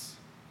hate us.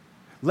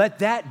 Let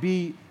that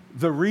be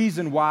the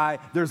reason why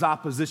there's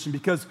opposition,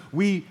 because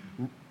we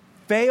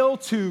fail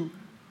to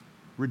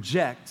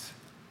reject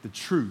the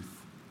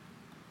truth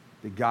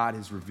that God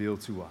has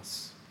revealed to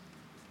us.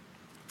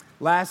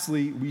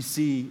 Lastly, we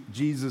see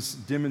Jesus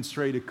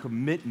demonstrate a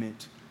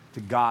commitment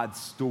to God's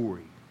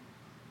story.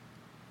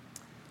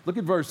 Look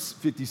at verse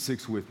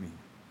 56 with me.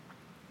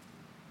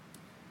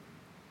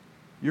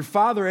 Your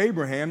father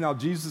Abraham, now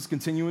Jesus is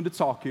continuing to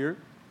talk here.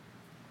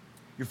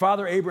 Your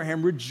father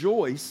Abraham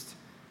rejoiced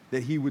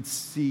that he would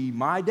see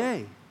my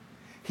day.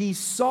 He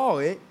saw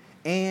it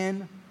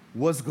and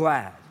was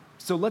glad.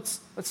 So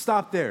let's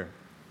stop there.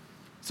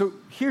 So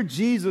here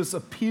Jesus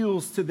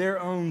appeals to their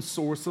own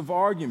source of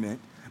argument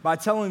by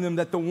telling them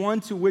that the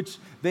one to which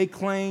they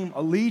claim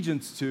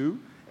allegiance to,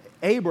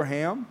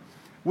 Abraham,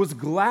 was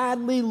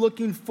gladly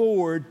looking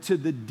forward to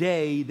the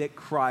day that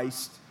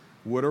Christ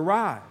would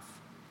arrive.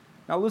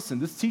 Now listen,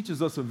 this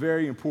teaches us a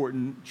very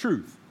important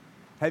truth.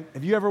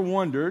 Have you ever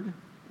wondered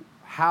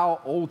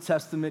how Old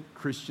Testament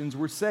Christians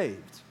were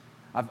saved?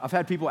 I've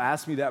had people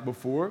ask me that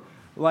before.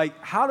 Like,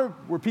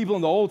 were people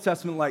in the Old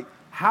Testament, like,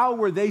 how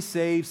were they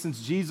saved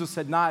since Jesus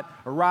had not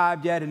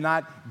arrived yet, had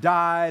not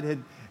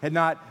died, had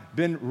not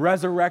been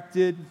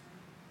resurrected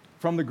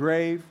from the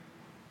grave?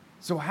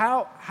 So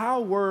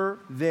how were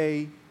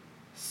they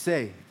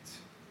saved?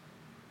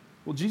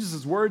 Well,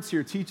 Jesus' words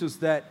here teach us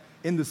that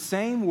in the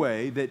same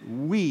way that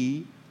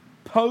we,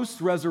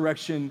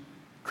 post-resurrection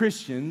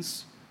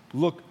Christians,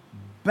 look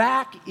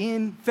back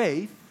in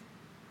faith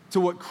to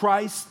what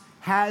Christ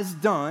has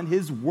done,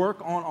 his work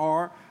on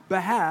our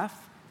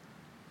behalf,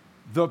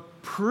 the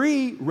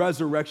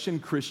pre-resurrection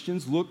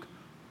Christians look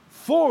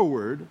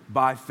forward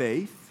by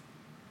faith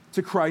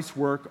to Christ's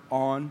work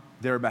on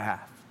their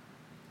behalf.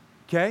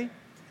 Okay?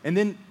 And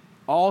then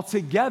all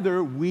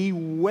together we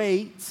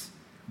wait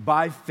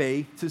by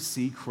faith to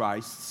see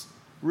Christ's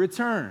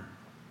return.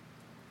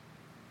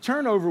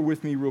 turn over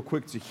with me real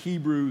quick to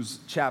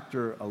Hebrews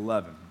chapter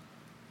 11.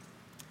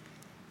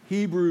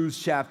 Hebrews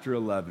chapter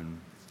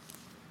 11.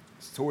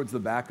 It's towards the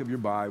back of your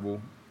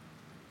Bible.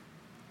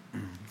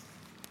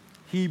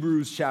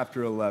 Hebrews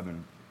chapter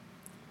 11.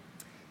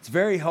 It's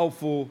very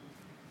helpful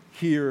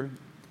here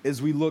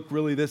as we look,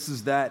 really, this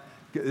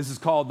is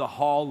called the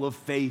Hall of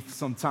Faith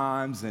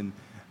sometimes, and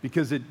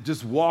because it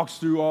just walks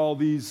through all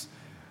these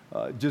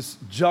just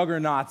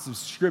juggernauts of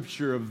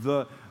Scripture,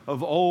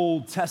 of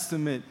Old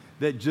Testament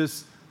that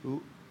just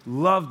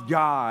loved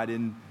God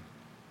and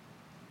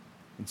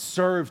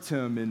served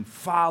Him and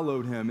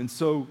followed Him. And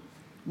so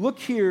look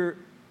here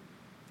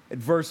at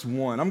verse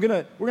 1.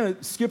 We're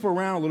gonna skip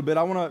around a little bit.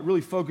 I want to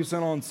really focus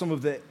in on some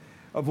of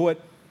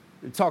what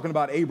we're talking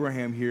about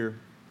Abraham here.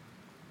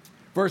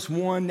 Verse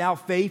 1, now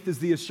faith is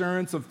the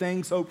assurance of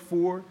things hoped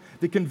for,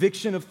 the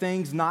conviction of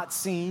things not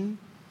seen.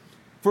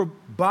 For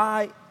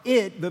by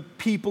it the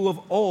people of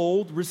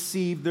old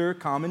received their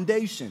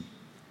commendation.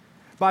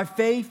 By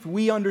faith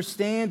we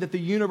understand that the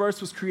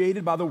universe was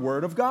created by the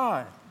word of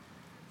God,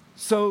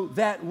 so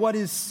that what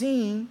is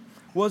seen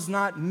was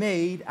not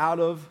made out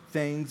of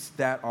things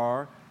that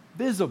are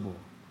visible.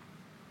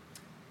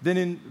 Then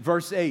in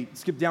verse 8,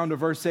 skip down to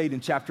verse 8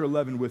 in chapter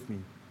 11 with me.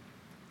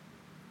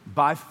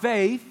 By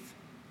faith,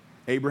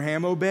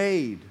 Abraham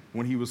obeyed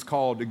when he was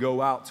called to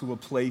go out to a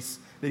place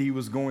that he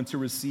was going to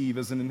receive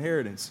as an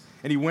inheritance.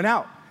 And he went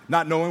out,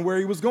 not knowing where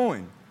he was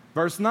going.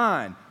 Verse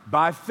 9,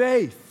 by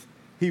faith,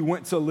 he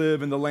went to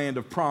live in the land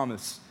of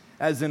promise,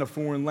 as in a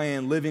foreign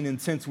land, living in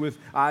tents with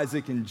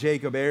Isaac and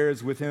Jacob,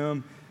 heirs with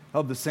him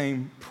of the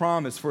same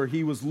promise. For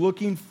he was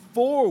looking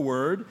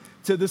forward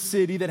to the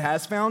city that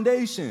has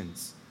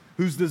foundations,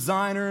 whose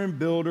designer and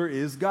builder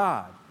is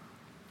God.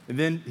 And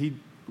then we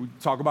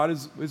talk about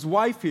his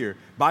wife here.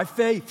 By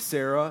faith,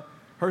 Sarah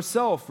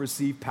herself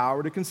received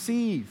power to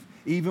conceive,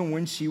 even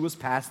when she was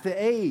past the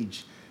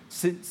age,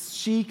 since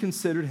she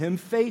considered him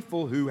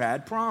faithful who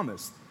had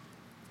promised.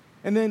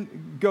 And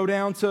then go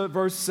down to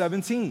verse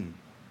 17.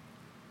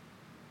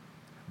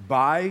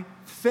 By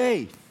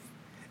faith,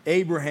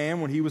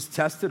 Abraham, when he was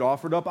tested,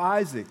 offered up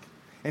Isaac.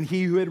 And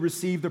he who had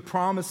received the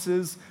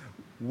promises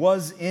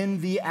was in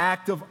the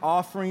act of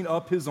offering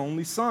up his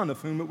only son,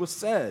 of whom it was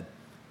said,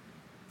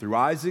 through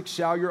Isaac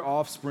shall your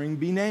offspring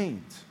be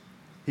named.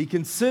 He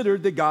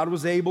considered that God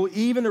was able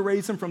even to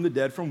raise him from the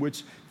dead, from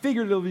which,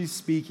 figuratively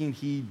speaking,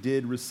 he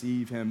did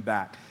receive him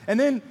back. And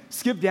then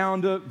skip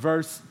down to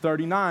verse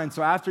 39.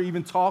 So after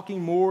even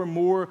talking more and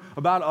more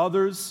about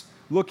others,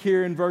 look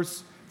here in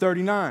verse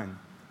 39.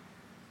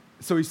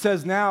 So he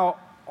says, now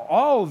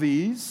all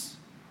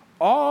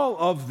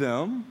of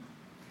them,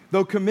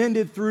 though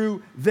commended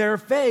through their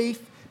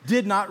faith,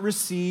 did not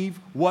receive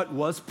what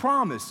was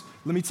promised.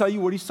 Let me tell you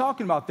what he's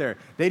talking about there.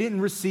 They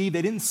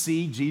didn't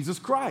see Jesus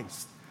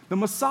Christ, the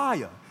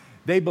Messiah.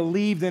 They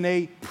believed in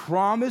a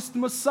promised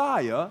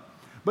Messiah,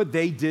 but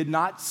they did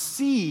not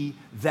see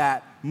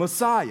that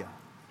Messiah.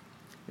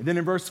 And then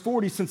in verse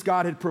 40, since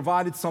God had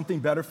provided something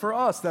better for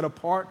us, that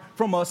apart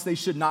from us they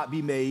should not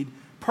be made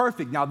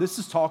perfect. Now this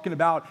is talking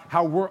about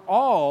how we're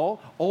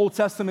all, Old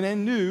Testament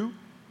and New,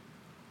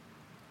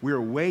 we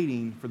are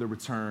waiting for the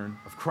return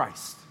of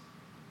Christ.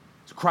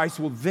 So Christ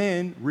will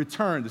then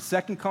return, the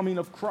second coming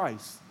of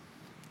Christ.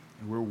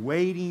 And we're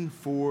waiting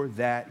for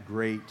that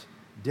great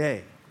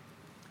day.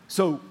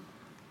 So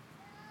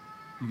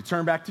you can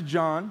turn back to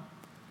John,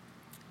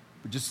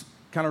 but just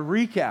kind of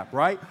recap,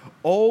 right?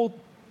 Old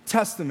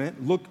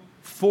Testament looked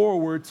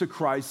forward to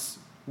Christ's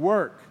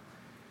work.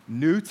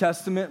 New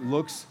Testament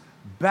looks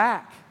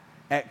back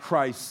at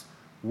Christ's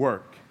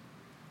work.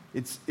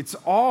 It's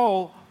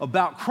all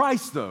about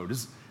Christ, though.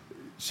 Just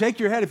shake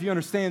your head if you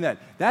understand that.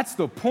 That's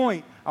the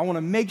point I want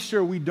to make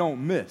sure we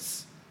don't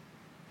miss.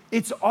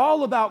 It's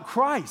all about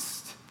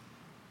Christ.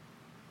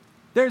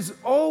 There's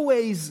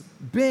always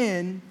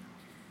been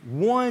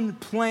one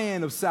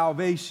plan of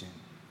salvation.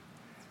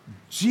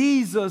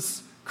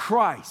 Jesus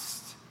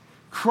Christ.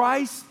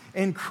 Christ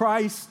and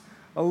Christ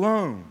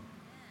alone.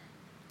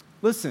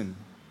 Listen,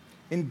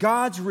 in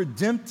God's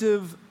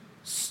redemptive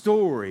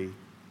story,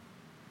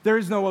 there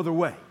is no other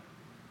way.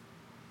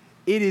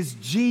 It is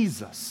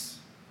Jesus.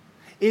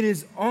 It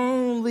is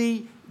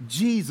only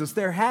Jesus.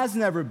 There has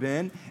never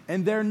been,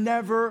 and there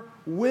never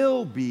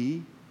will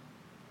be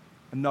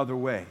another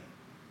way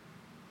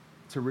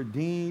to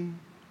redeem,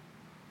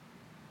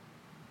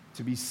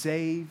 to be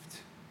saved,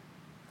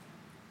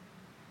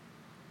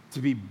 to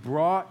be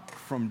brought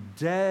from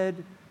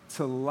dead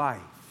to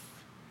life.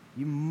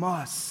 You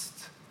must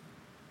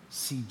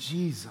see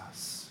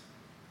Jesus.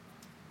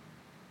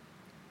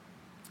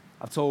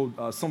 I've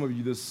told some of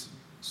you this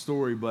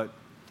story, but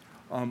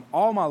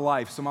all my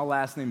life, so my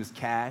last name is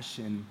Cash,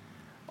 and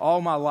all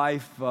my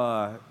life,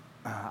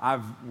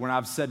 when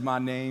I've said my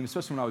name,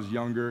 especially when I was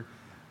younger,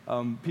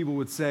 people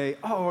would say,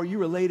 "Oh, are you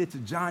related to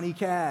Johnny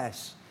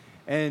Cash?"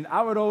 And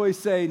I would always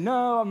say,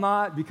 "No, I'm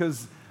not,"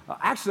 because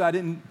actually I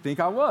didn't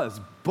think I was.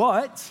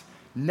 But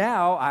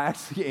now I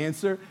actually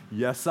answer,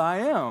 "Yes, I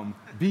am,"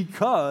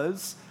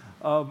 because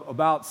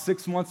about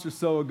 6 months or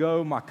so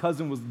ago, my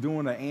cousin was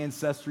doing an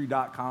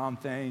Ancestry.com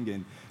thing,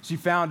 and she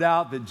found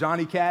out that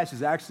Johnny Cash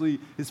is actually,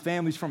 his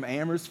family's from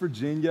Amherst,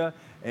 Virginia,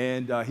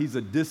 and he's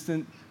a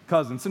distant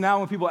cousin. So now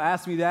when people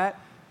ask me that,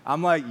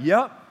 I'm like,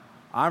 yep,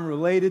 I'm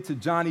related to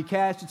Johnny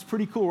Cash. It's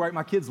pretty cool, right?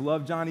 My kids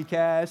love Johnny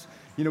Cash.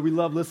 You know, we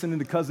love listening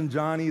to Cousin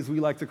Johnny, as we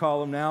like to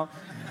call him now.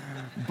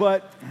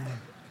 But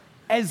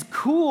as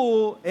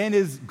cool and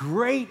as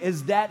great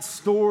as that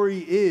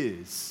story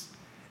is,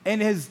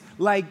 and as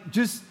like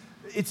just,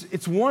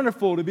 it's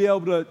wonderful to be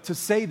able to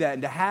say that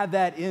and to have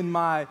that in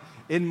my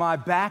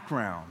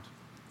background.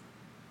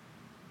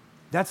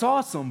 That's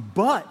awesome,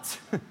 but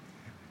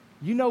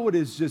you know what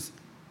is just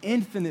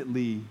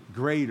infinitely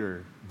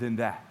greater than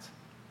that?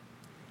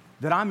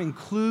 That I'm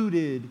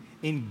included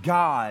in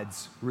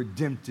God's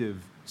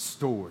redemptive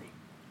story.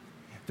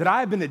 That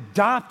I have been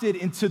adopted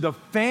into the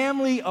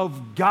family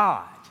of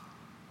God.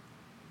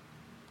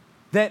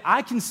 That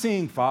I can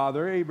sing,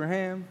 Father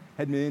Abraham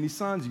had many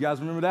sons. You guys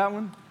remember that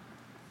one?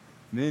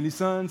 Many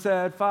sons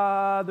had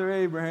Father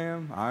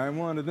Abraham. I am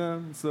one of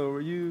them, so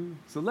are you.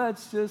 So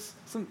let's just,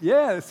 some of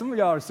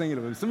y'all are singing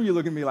it. Some of you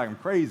look at me like I'm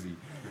crazy.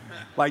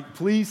 Like,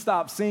 please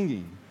stop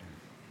singing.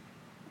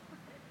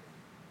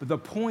 But the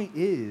point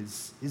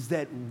is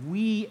that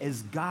we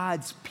as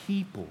God's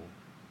people,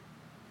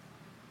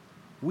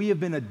 we have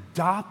been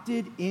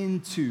adopted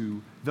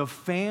into the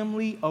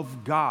family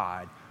of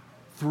God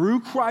through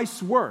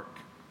Christ's work.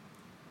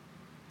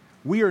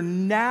 We are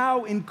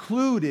now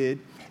included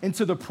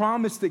into the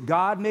promise that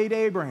God made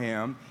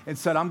Abraham and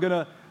said,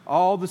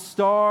 all the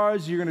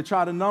stars, you're going to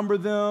try to number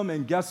them,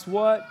 and guess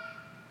what?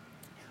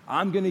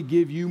 I'm going to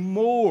give you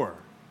more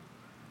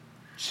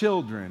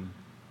children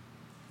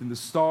than the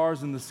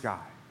stars in the sky.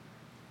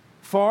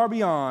 Far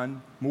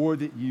beyond more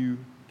that you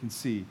can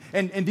see.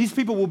 And these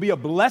people will be a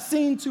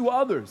blessing to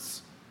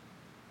others.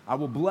 I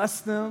will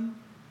bless them.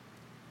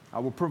 I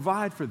will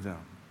provide for them.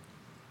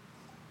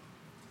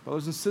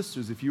 Brothers and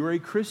sisters, if you are a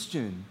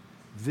Christian,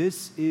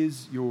 this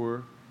is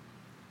your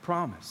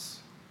promise.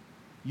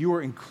 You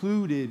are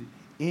included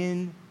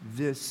in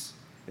this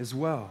as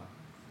well.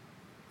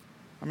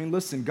 I mean,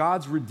 listen,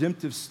 God's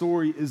redemptive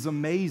story is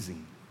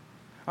amazing.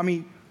 I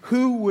mean,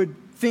 who would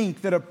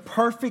think that a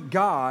perfect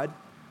God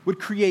would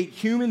create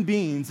human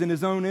beings in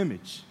his own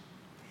image,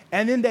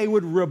 and then they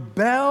would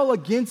rebel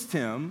against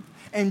him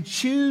and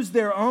choose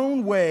their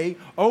own way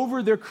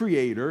over their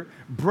Creator,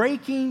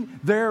 breaking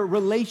their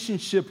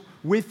relationship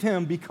with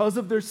him because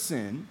of their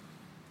sin?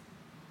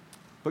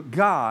 But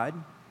God,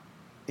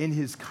 in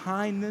his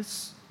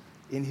kindness,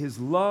 in his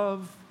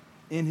love,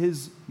 in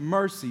his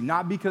mercy,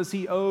 not because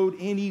he owed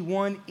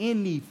anyone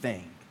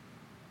anything,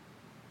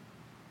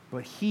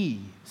 but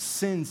he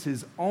sends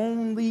his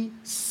only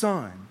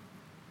Son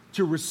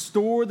to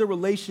restore the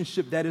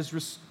relationship that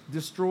is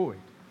destroyed.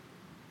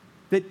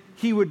 That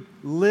he would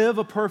live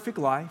a perfect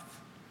life,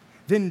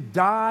 then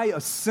die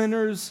a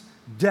sinner's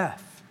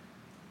death,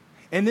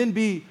 and then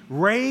be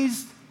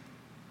raised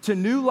to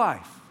new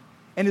life,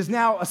 and is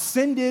now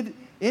ascended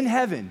in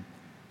heaven,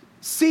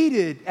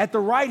 seated at the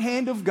right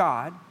hand of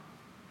God,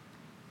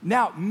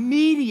 now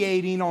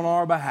mediating on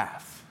our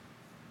behalf.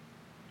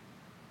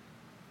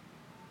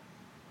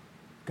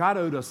 God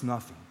owed us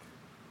nothing.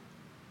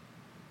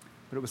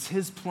 But it was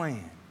his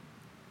plan.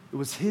 It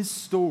was his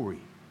story.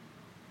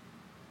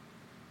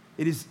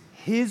 It is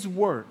his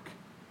work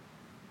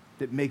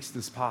that makes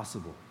this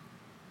possible.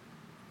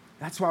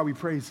 That's why we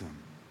praise him.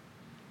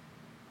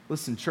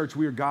 Listen, church,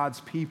 we are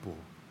God's people.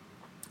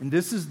 And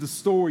this is the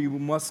story we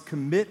must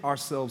commit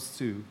ourselves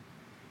to,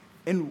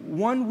 and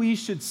one we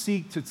should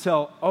seek to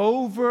tell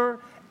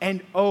over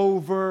and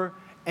over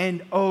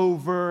and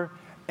over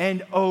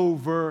and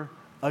over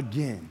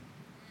again.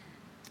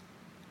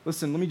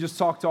 Listen, let me just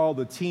talk to all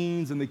the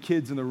teens and the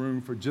kids in the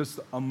room for just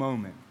a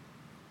moment.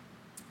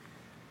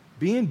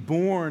 Being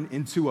born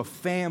into a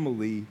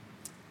family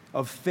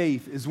of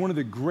faith is one of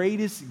the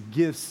greatest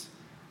gifts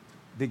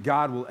that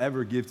God will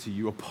ever give to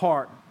you,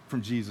 apart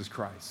from Jesus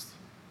Christ.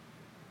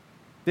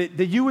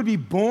 That you would be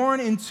born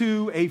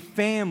into a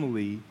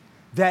family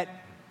that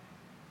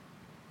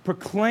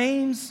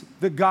proclaims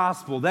the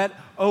gospel, that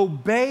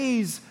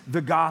obeys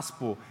the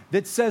gospel,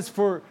 that says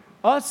for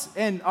us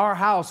and our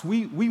house,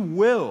 we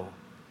will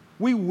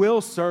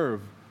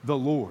serve the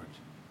Lord.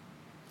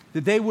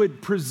 That they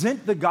would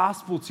present the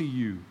gospel to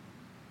you.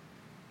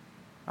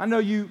 I know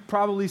you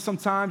probably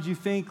sometimes you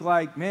think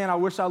like, man, I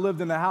wish I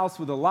lived in a house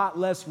with a lot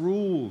less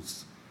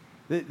rules.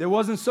 That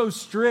wasn't so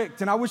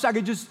strict, and I wish I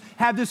could just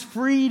have this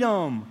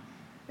freedom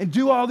and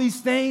do all these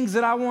things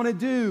that I want to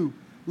do.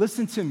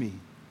 Listen to me.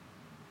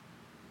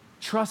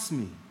 Trust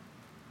me.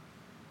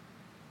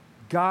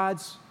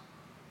 God's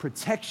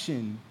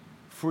protection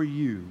for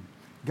you,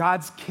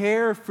 God's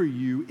care for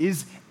you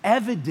is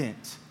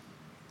evident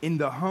in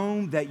the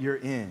home that you're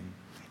in.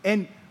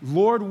 And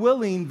Lord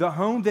willing, the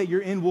home that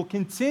you're in will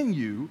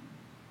continue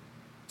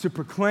to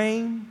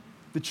proclaim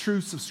the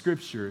truths of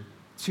Scripture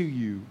to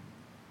you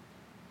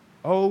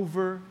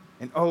over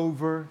and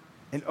over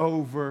and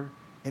over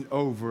and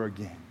over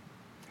again.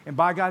 And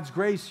by God's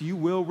grace, you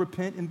will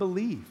repent and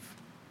believe.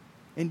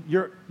 And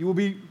you will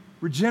be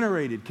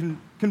regenerated,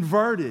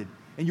 converted,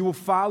 and you will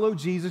follow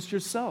Jesus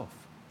yourself.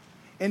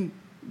 And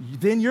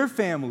then your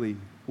family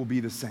will be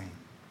the same.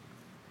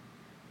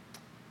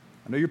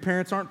 I know your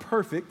parents aren't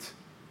perfect,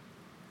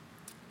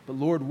 but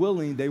Lord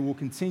willing, they will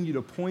continue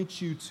to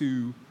point you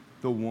to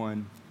the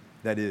one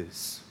that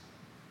is.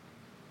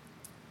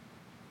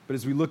 But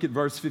as we look at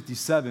verse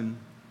 57,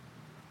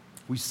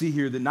 we see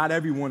here that not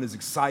everyone is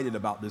excited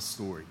about this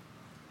story.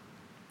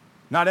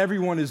 Not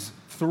everyone is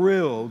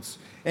thrilled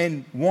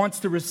and wants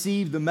to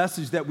receive the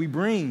message that we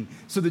bring.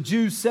 So the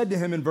Jews said to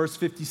him in verse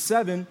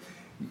 57,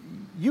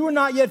 "You are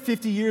not yet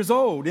 50 years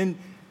old, and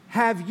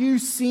have you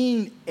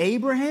seen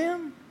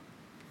Abraham?"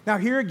 Now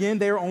here again,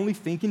 they are only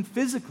thinking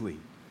physically.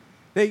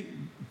 They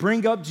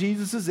bring up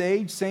Jesus'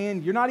 age,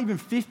 saying, "You're not even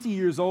 50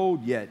 years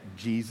old yet,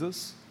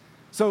 Jesus.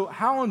 So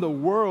how in the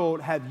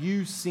world have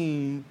you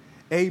seen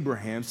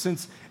Abraham,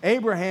 since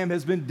Abraham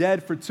has been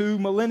dead for 2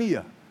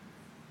 millennia?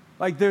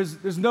 Like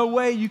there's no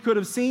way you could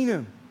have seen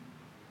him."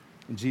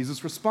 And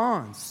Jesus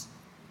responds.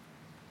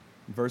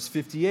 In verse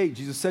 58,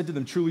 Jesus said to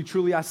them, "Truly,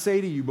 truly, I say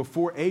to you,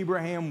 before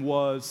Abraham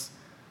was,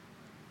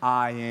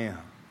 I am."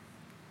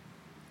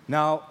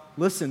 Now,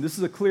 listen, this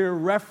is a clear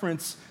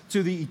reference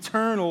to the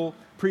eternal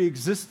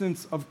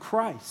preexistence of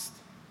Christ.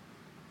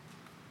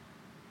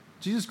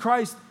 Jesus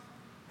Christ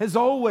has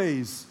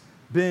always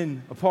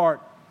been a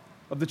part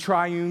of the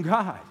triune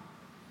God.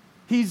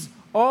 He's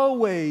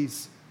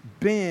always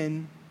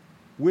been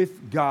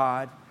with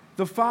God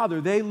the Father.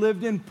 They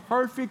lived in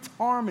perfect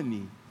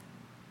harmony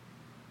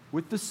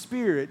with the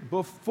Spirit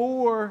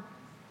before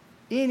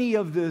any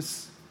of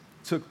this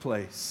took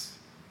place.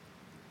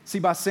 See,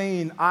 by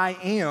saying "I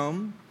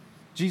am,"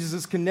 Jesus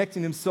is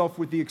connecting himself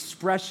with the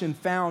expression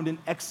found in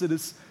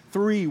Exodus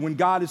 3 when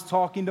God is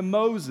talking to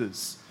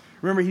Moses.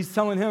 Remember, he's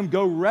telling him,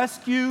 "Go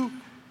rescue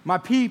my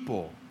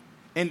people."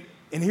 And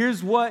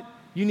here's what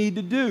you need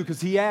to do.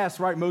 Because he asked,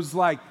 right, Moses is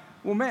like,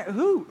 "Well, man,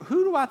 who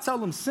do I tell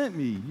them sent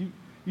me?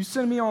 You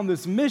sent me on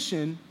this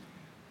mission,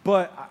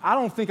 but I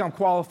don't think I'm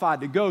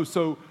qualified to go.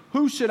 So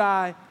who should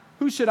I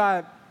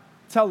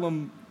tell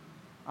them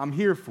I'm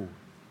here for?"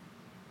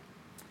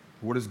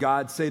 What does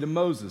God say to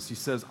Moses? He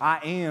says, "I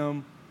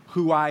am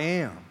who I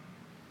am."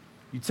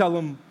 You tell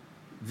him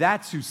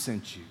that's who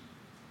sent you.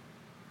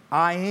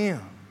 I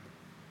am.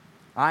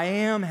 I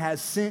am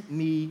has sent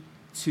me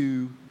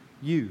to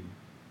you.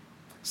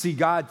 See,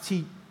 God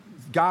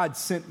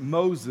sent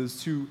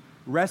Moses to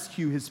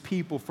rescue his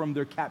people from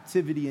their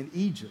captivity in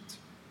Egypt.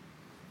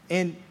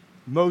 And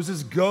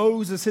Moses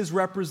goes as his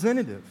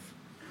representative.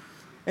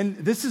 And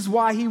this is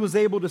why he was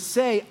able to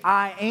say,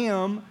 "I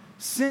am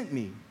sent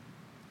me."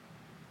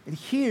 And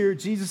here,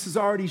 Jesus has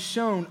already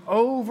shown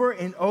over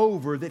and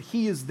over that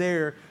he is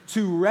there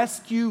to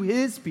rescue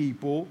his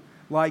people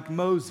like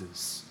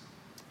Moses.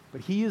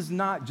 But he is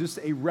not just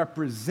a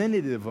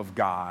representative of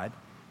God.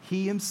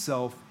 He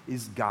himself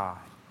is God.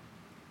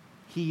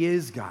 He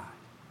is God.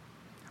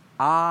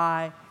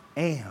 I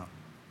am.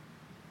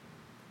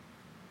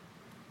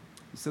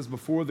 He says,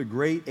 "Before the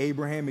great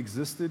Abraham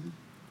existed,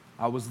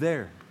 I was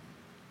there.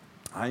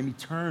 I am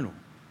eternal.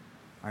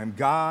 I am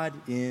God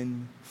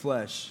in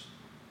flesh."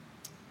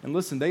 And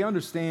listen, they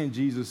understand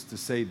Jesus to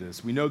say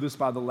this. We know this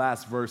by the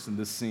last verse in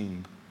this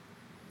scene.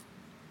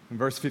 In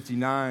verse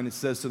 59, it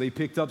says, "So they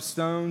picked up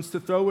stones to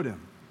throw at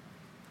him.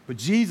 But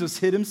Jesus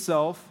hid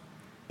himself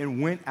and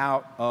went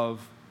out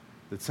of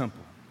the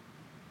temple."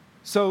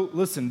 So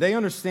listen, they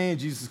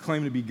understand Jesus'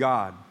 claim to be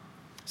God.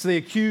 So they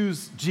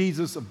accuse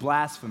Jesus of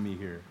blasphemy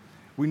here.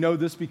 We know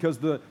this because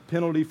the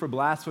penalty for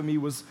blasphemy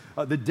was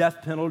the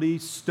death penalty,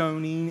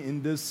 stoning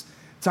in this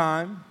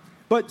time.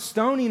 But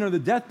stoning or the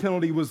death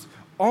penalty was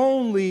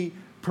only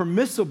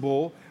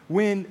permissible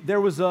when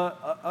there was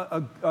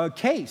a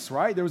case,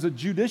 right? There was a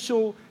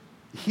judicial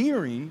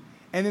hearing,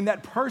 and then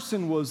that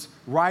person was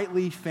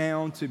rightly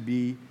found to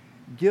be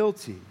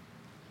guilty.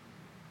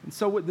 And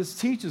so what this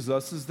teaches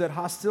us is that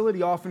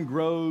hostility often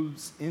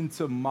grows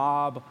into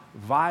mob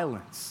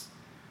violence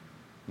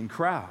in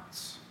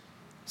crowds.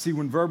 See,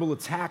 when verbal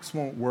attacks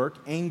won't work,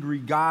 angry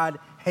God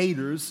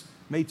haters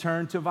may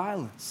turn to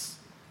violence.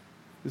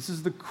 This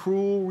is the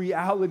cruel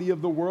reality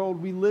of the world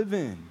we live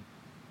in.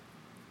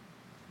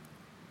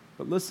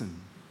 But listen,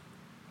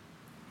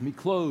 let me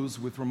close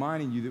with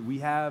reminding you that we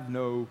have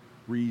no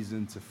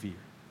reason to fear.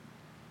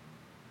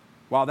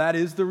 While that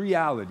is the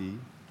reality,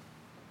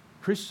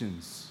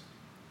 Christians,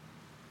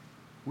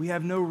 we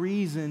have no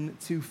reason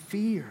to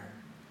fear.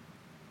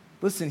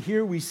 Listen,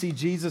 here we see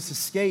Jesus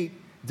escape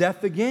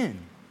death again,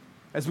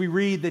 as we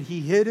read that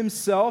he hid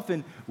himself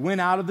and went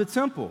out of the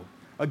temple.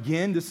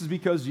 Again, this is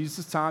because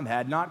Jesus' time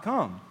had not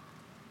come.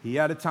 He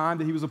had a time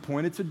that he was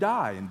appointed to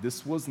die, and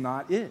this was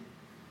not it.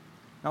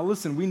 Now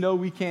listen, we know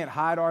we can't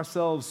hide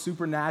ourselves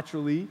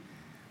supernaturally.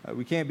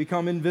 We can't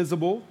become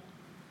invisible,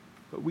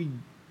 but we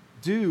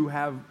do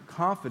have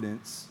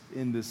confidence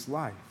in this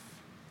life.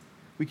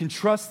 We can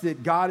trust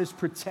that God is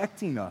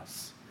protecting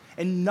us,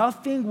 and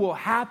nothing will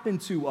happen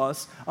to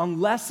us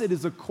unless it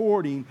is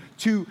according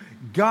to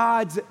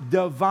God's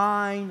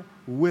divine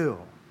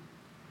will.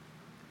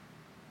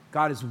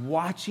 God is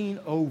watching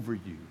over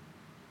you.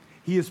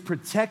 He is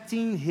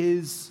protecting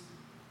his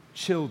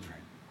children.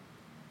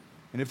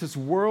 And if this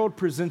world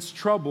presents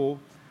trouble,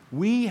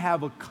 we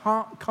have a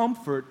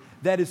comfort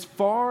that is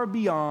far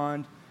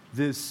beyond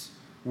this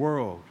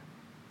world.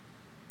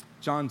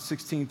 John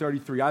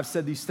 16:33, I've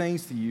said these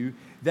things to you,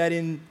 that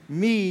in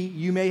me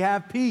you may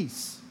have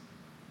peace.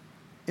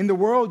 In the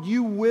world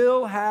you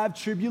will have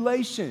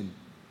tribulation.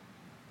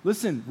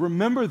 Listen,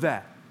 remember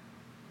that.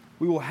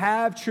 We will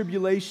have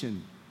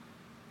tribulation.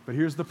 But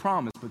here's the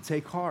promise, but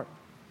take heart.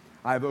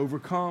 I have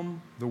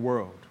overcome the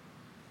world.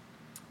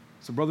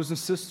 So brothers and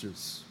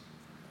sisters,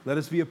 let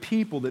us be a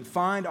people that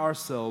find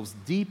ourselves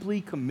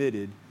deeply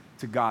committed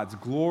to God's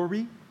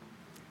glory,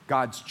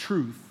 God's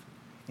truth,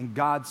 and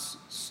God's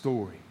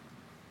story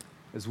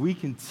as we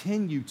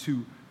continue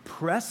to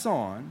press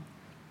on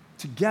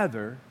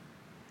together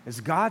as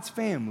God's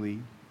family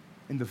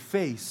in the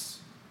face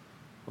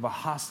of a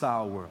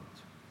hostile world.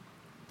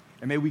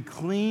 And may we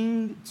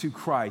cling to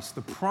Christ,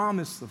 the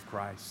promise of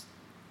Christ,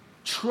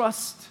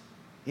 trust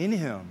in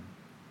him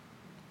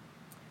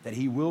that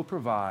he will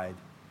provide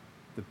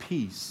the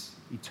peace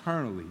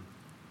eternally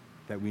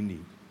that we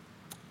need.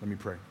 Let me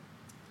pray.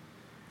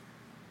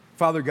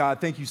 Father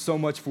God, thank you so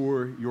much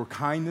for your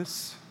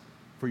kindness,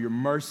 for your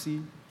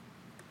mercy.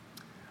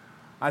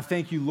 I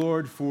thank you,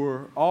 Lord,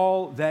 for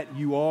all that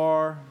you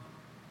are,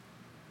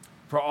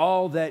 for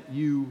all that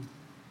you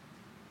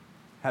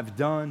have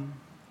done.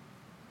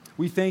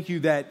 We thank you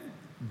that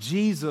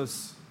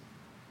Jesus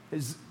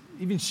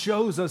even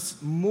shows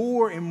us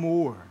more and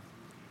more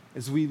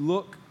as we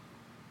look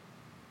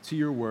to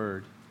your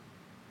word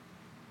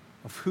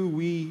of who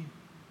we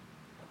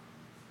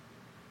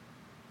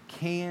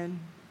can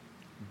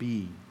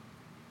be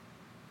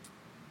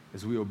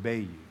as we obey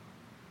you.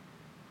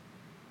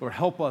 Lord,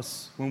 help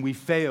us when we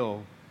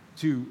fail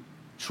to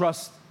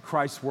trust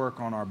Christ's work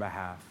on our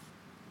behalf.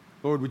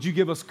 Lord, would you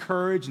give us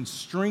courage and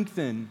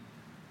strengthen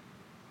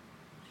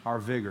our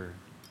vigor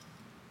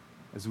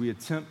as we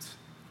attempt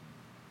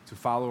to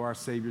follow our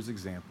Savior's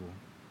example.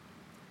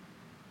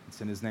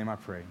 It's in his name I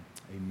pray.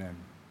 Amen.